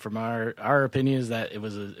I mean, from our opinion is that it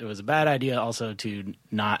was a bad idea also to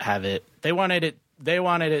not have it. They wanted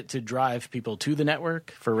it to drive people to the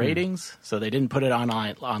network for ratings, so they didn't put it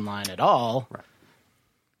online at all. Right.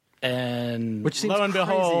 And Which seems lo and crazy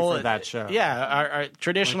behold, for that show. Yeah, our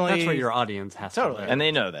traditionally That's where your audience has Totally. to. And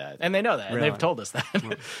they know that. and they know that, and they've told us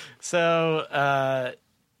that. So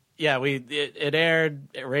it aired.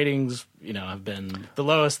 Ratings, have been the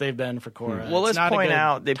lowest they've been for Korra. Well, It's let's not a point good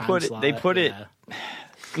out they time put slot, it.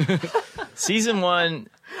 Season 1.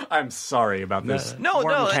 I'm sorry about this.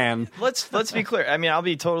 No. Can. Let's be clear. I mean, I'll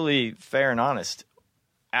be totally fair and honest.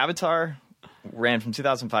 Avatar ran from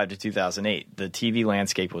 2005 to 2008. The TV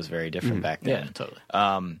landscape was very different back then. Yeah,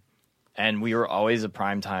 totally. And we were always a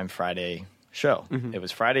primetime Friday show. It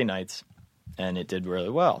was Friday nights, and it did really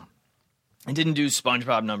well. It didn't do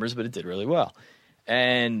SpongeBob numbers, but it did really well.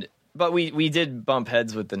 But we did bump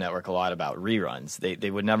heads with the network a lot about reruns.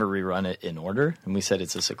 They would never rerun it in order, and we said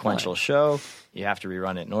it's a sequential show. You have to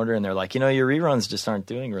rerun it in order, and they're like, your reruns just aren't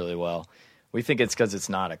doing really well. We think it's because it's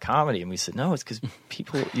not a comedy, and we said, no, it's because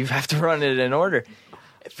you have to run it in order.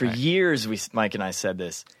 For years, Mike and I said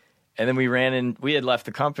this, and then we had left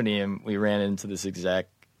the company, and we ran into this exec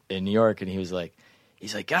in New York, and he's like,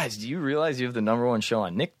 guys, do you realize you have the #1 show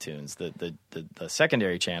on Nicktoons, the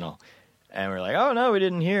secondary channel? And we're like, oh no, we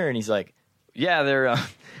didn't hear. And he's like, yeah,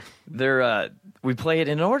 we play it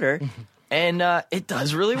in order, and it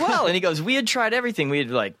does really well. And he goes, we had tried everything. We had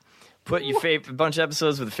like put a bunch of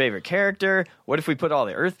episodes with a favorite character. What if we put all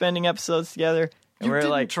the earthbending episodes together? And You we're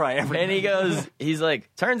didn't like, try everything. And he's like,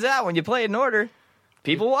 turns out when you play it in order,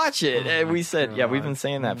 people watch it. And we said, yeah, we've been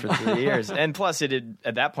saying that for 3 years. And plus,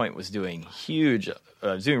 at that point was doing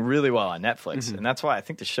really well on Netflix, and that's why I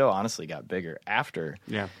think the show honestly got bigger after.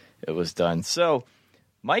 Yeah. It was done. So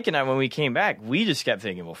Mike and I, when we came back, we just kept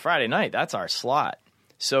thinking, well, Friday night, that's our slot.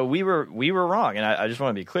 So we were wrong. And I just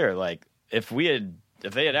want to be clear. Like, if we had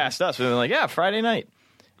if they had asked us, we'd been like, yeah, Friday night.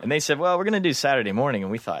 And they said, well, we're going to do Saturday morning.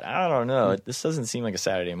 And we thought, I don't know. This doesn't seem like a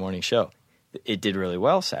Saturday morning show. It did really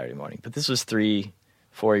well Saturday morning. But this was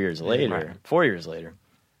 4 years later. Right. 4 years later.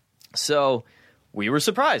 So we were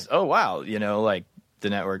surprised. Oh, wow. You know, like the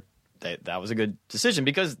network, that was a good decision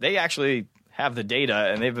because they actually have the data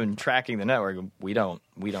and they've been tracking the network. We're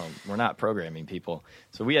not programming people.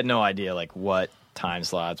 So we had no idea like what time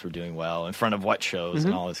slots were doing well in front of what shows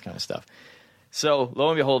and all this kind of stuff. So lo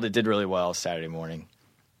and behold, it did really well Saturday morning.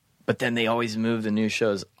 But then they always move the new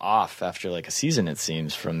shows off after like a season, it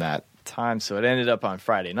seems, from that time. So it ended up on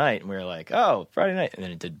Friday night, and we were like, oh, Friday night. And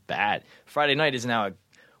then it did bad. Friday night is now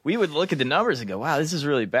we would look at the numbers and go, wow, this is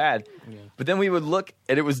really bad. Yeah. But then we would look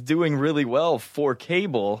and it was doing really well for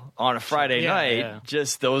cable on a Friday night. Yeah.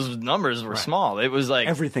 Just those numbers were small. It was like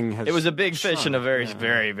it was a big fish in a very,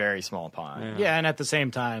 very, very small pond. Yeah, and at the same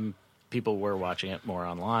time, people were watching it more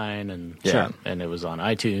online, and and it was on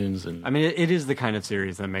iTunes. And I mean, it is the kind of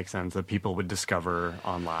series that makes sense that people would discover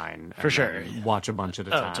online for sure. Watch a bunch at a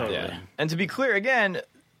time. Totally. Yeah. And to be clear, again,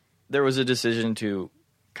 there was a decision to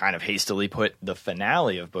kind of hastily put the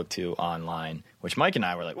finale of Book 2 online, which Mike and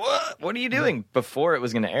I were like, what are you doing? Before it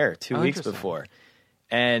was going to air, 2 weeks before.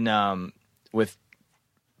 And with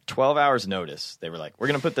 12 hours notice, they were like, we're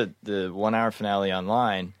going to put the 1 hour finale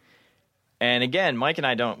online. And again, Mike and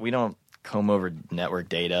I don't comb over network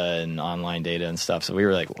data and online data and stuff. So we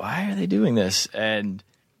were like, why are they doing this? And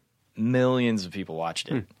millions of people watched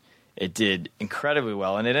it. It did incredibly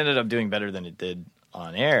well, and it ended up doing better than it did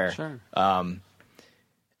on air. Sure.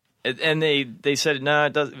 And they said, no,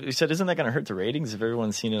 it does. We said, isn't that going to hurt the ratings if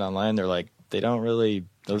everyone's seen it online? They're like,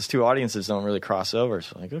 those two audiences don't really cross over.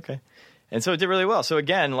 So like, okay. And so it did really well. So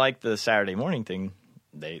again, like the Saturday morning thing,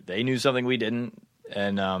 they knew something we didn't.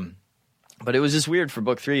 And, but it was just weird for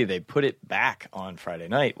Book 3. They put it back on Friday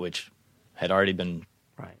night, which had already been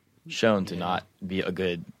shown to not be a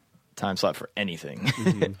good time slot for anything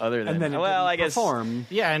other than, and then I guess.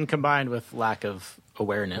 Yeah, and combined with lack of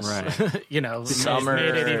awareness, Summer,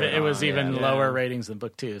 it was even lower ratings than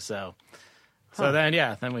Book 2. So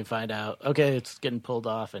then we find out, okay, it's getting pulled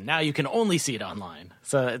off, and now you can only see it online.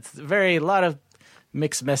 So it's a lot of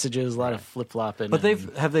mixed messages, a lot of flip flopping. But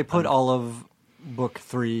have they put all of Book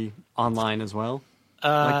 3 online as well?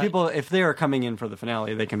 Like people, if they are coming in for the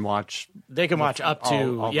finale, they can watch. They can watch up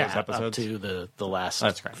to all those episodes, up to the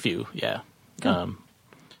last few. Yeah. Cool.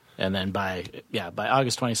 And then by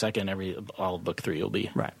August 22nd, all of Book 3 will be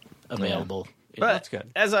available. Yeah. But that's good.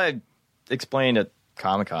 As I explained at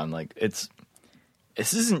Comic-Con, like this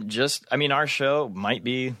isn't just. I mean, our show might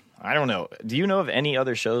be. I don't know. Do you know of any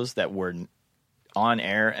other shows that were on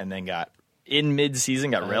air and then got in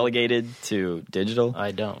mid-season relegated to digital?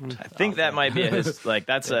 I don't. I think that might be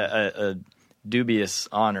that's a dubious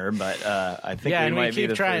honor, but I think we might be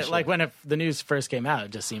the trying. first like when the news first came out,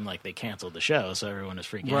 it just seemed like they canceled the show, so everyone was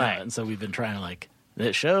freaking out, and so we've been trying to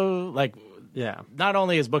the show not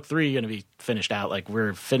only is Book 3 going to be finished out, like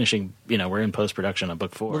we're finishing, we're in post-production on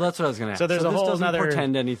Book 4. Well, that's what I was going to ask. So there's a whole doesn't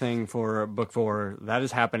portend anything for Book 4. That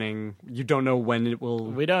is happening. You don't know when it will.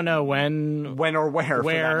 We don't know when or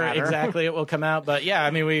where exactly it will come out. But yeah,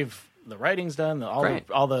 I mean, the writing's done.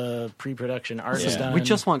 All the pre-production art is done. We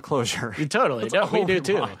just want closure. Totally. We do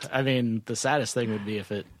too. I mean, the saddest thing would be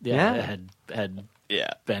if it had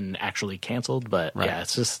been actually canceled. But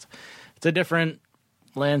it's a different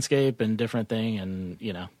landscape and different thing, and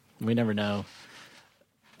we never know.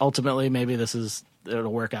 Ultimately, maybe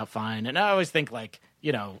it'll work out fine. And I always think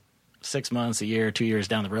 6 months, a year, 2 years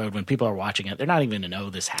down the road, when people are watching it, they're not even going to know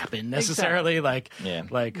this happened necessarily.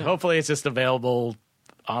 Exactly. Hopefully it's just available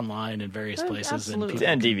online in various places and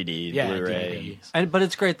DVD, Blu-ray. But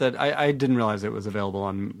it's great that I didn't realize it was available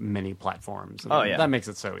on many platforms. That makes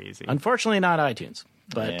it so easy. Unfortunately, not iTunes.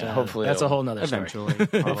 But hopefully that's a whole nother story.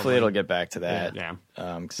 Eventually. Hopefully it'll get back to that. Yeah.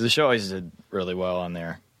 Because the show always did really well on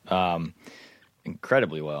there.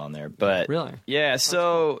 Incredibly well on there. But really? Yeah,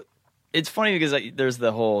 so it's funny because there's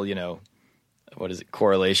the whole, what is it?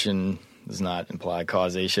 Correlation does not imply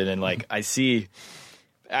causation. And I see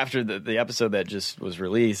after the episode that just was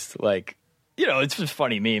released, it's just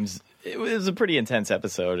funny memes. It was a pretty intense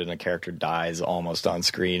episode, and a character dies almost on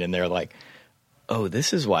screen, and they're like, oh,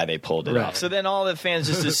 this is why they pulled it off. So then all the fans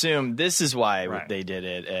just assume this is why they did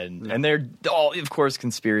it. And they're all, of course,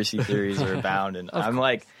 conspiracy theories are abound. And I'm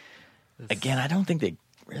like, again, I don't think they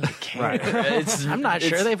really care. I'm not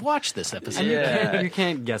sure they've watched this episode. And you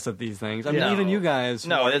can't guess at these things. I mean, even you guys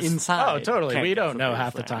inside. Oh, totally. We don't know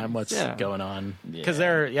half the time what's going on. Because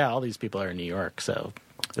all these people are in New York, so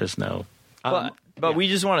there's no... But we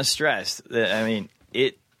just want to stress that,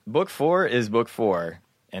 Book 4 is Book 4.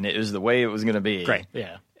 and it was the way it was going to be. Great.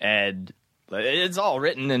 Yeah. And it's all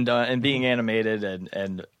written and done and being animated,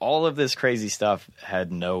 and all of this crazy stuff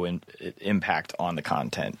had no impact on the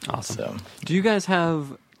content. Awesome. So, Do you guys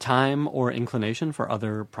have time or inclination for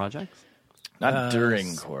other projects? not during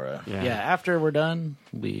Korra. Yeah. After we're done,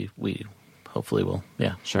 we hopefully will.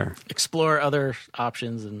 Yeah. Sure. Explore other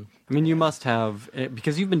options and. I mean, you must have,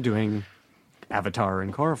 because you've been doing Avatar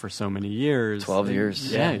and Korra for so many years. 12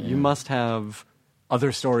 years. Yeah, you must have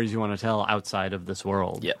other stories you want to tell outside of this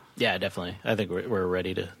world. Yeah. Yeah, definitely. I think we're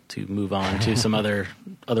ready to move on to some other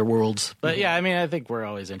worlds. But yeah, I mean, I think we're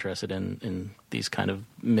always interested in these kind of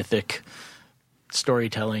mythic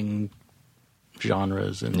storytelling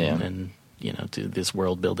genres and you know, to this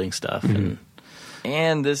world building stuff.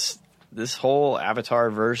 And this whole Avatar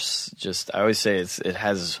verse, just I always say it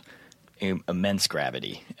has immense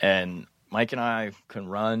gravity. And Mike and I can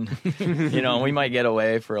run, you know, and we might get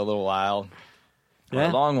away for a little while. For a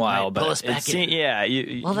long while, pull us but back in.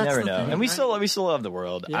 you Well, that's never the know. thing, And we right? still love the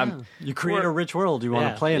world. Yeah. You create a rich world. You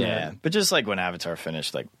want to play in it. But just like when Avatar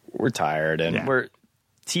finished, like we're tired, and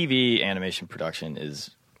TV animation production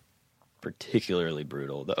is particularly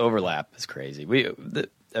brutal. The overlap is crazy.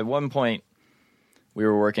 At one point we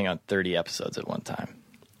were working on 30 episodes at one time,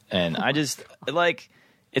 and I just like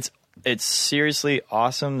it's seriously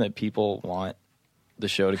awesome that people want the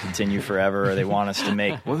show to continue forever, or they want us to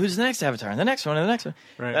make, well, who's the next Avatar and the next one and the next one.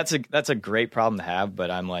 Right. That's a great problem to have, but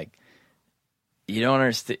I'm like, you don't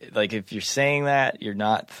understand. Like, if you're saying that, you're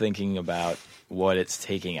not thinking about what it's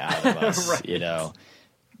taking out of us. Right. You know,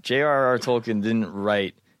 J.R.R. Tolkien didn't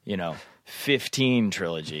write, 15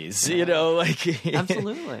 trilogies. You know, like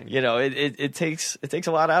Absolutely. It takes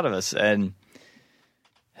a lot out of us, and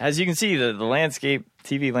as you can see, the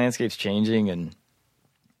TV landscape's changing, and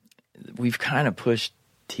we've kind of pushed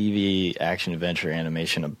TV action adventure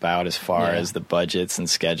animation about as far as the budgets and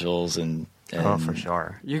schedules and Oh, for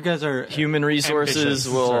sure. You guys are human resources ambitious,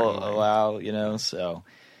 will certainly. allow, so.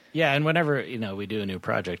 Yeah, and whenever we do a new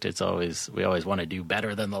project, we always want to do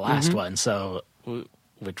better than the last one. So,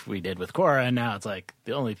 which we did with Korra, and now it's like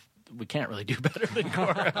we can't really do better than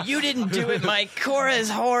Korra. You didn't do it, Mike. Korra is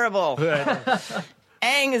horrible.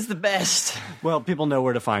 Aang is the best. Well, people know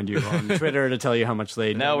where to find you on Twitter to tell you how much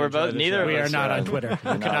they. No, we're enjoy both the neither. show. We are not on Twitter.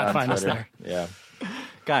 You cannot find us there. Yeah.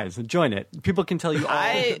 Guys, join it. People can tell you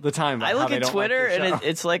all the time. I about how look they at don't Twitter like the show. and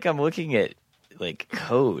it's like I'm looking at like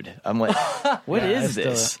code. I'm like, what is it's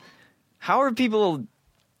this? How are people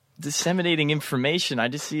disseminating information? I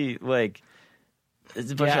just see like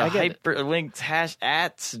it's a bunch of hyperlinked hash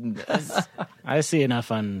ats. And, I see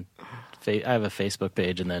enough on. I have a Facebook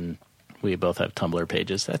page, and then we both have Tumblr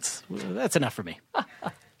pages. That's enough for me.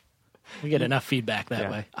 We get enough feedback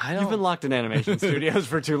that way. You've been locked in animation studios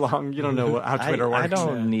for too long. You don't know how Twitter works. I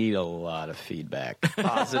don't need a lot of feedback,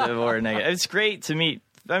 positive or negative. It's great to meet.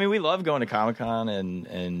 I mean, we love going to Comic-Con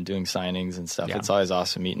and doing signings and stuff. Yeah. It's always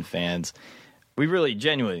awesome meeting fans. We really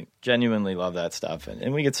genuinely love that stuff,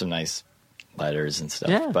 and we get some nice letters and stuff.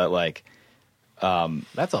 Yeah. But like,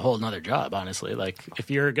 That's a whole nother job, honestly. Like,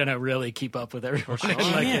 if you're gonna really keep up with everyone,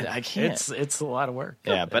 I can't. It's a lot of work.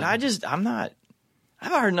 Yeah, but I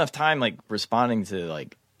have a hard enough time like responding to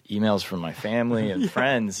like emails from my family and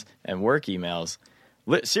friends and work emails.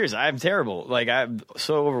 Seriously, I'm terrible. Like, I'm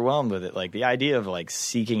so overwhelmed with it. Like, the idea of like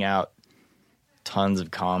seeking out tons of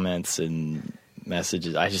comments and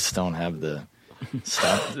messages, I just don't have the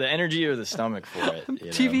energy or the stomach for it.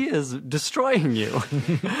 TV is destroying you.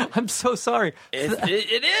 I'm so sorry.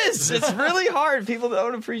 It is. It's really hard. People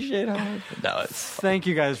don't appreciate how hard. No, it's. Thank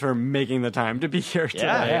you guys for making the time to be here today.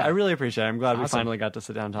 Yeah. I really appreciate it. I'm glad we finally got to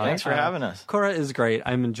sit down and talk. Thanks for having us. Korra is great.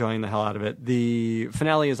 I'm enjoying the hell out of it. The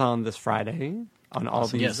finale is on this Friday on all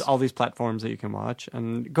these platforms that you can watch.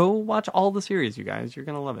 And go watch all the series, you guys. You're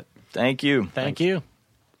going to love it. Thank you. Thank you.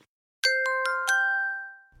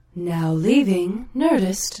 Now leaving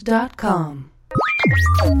Nerdist.com.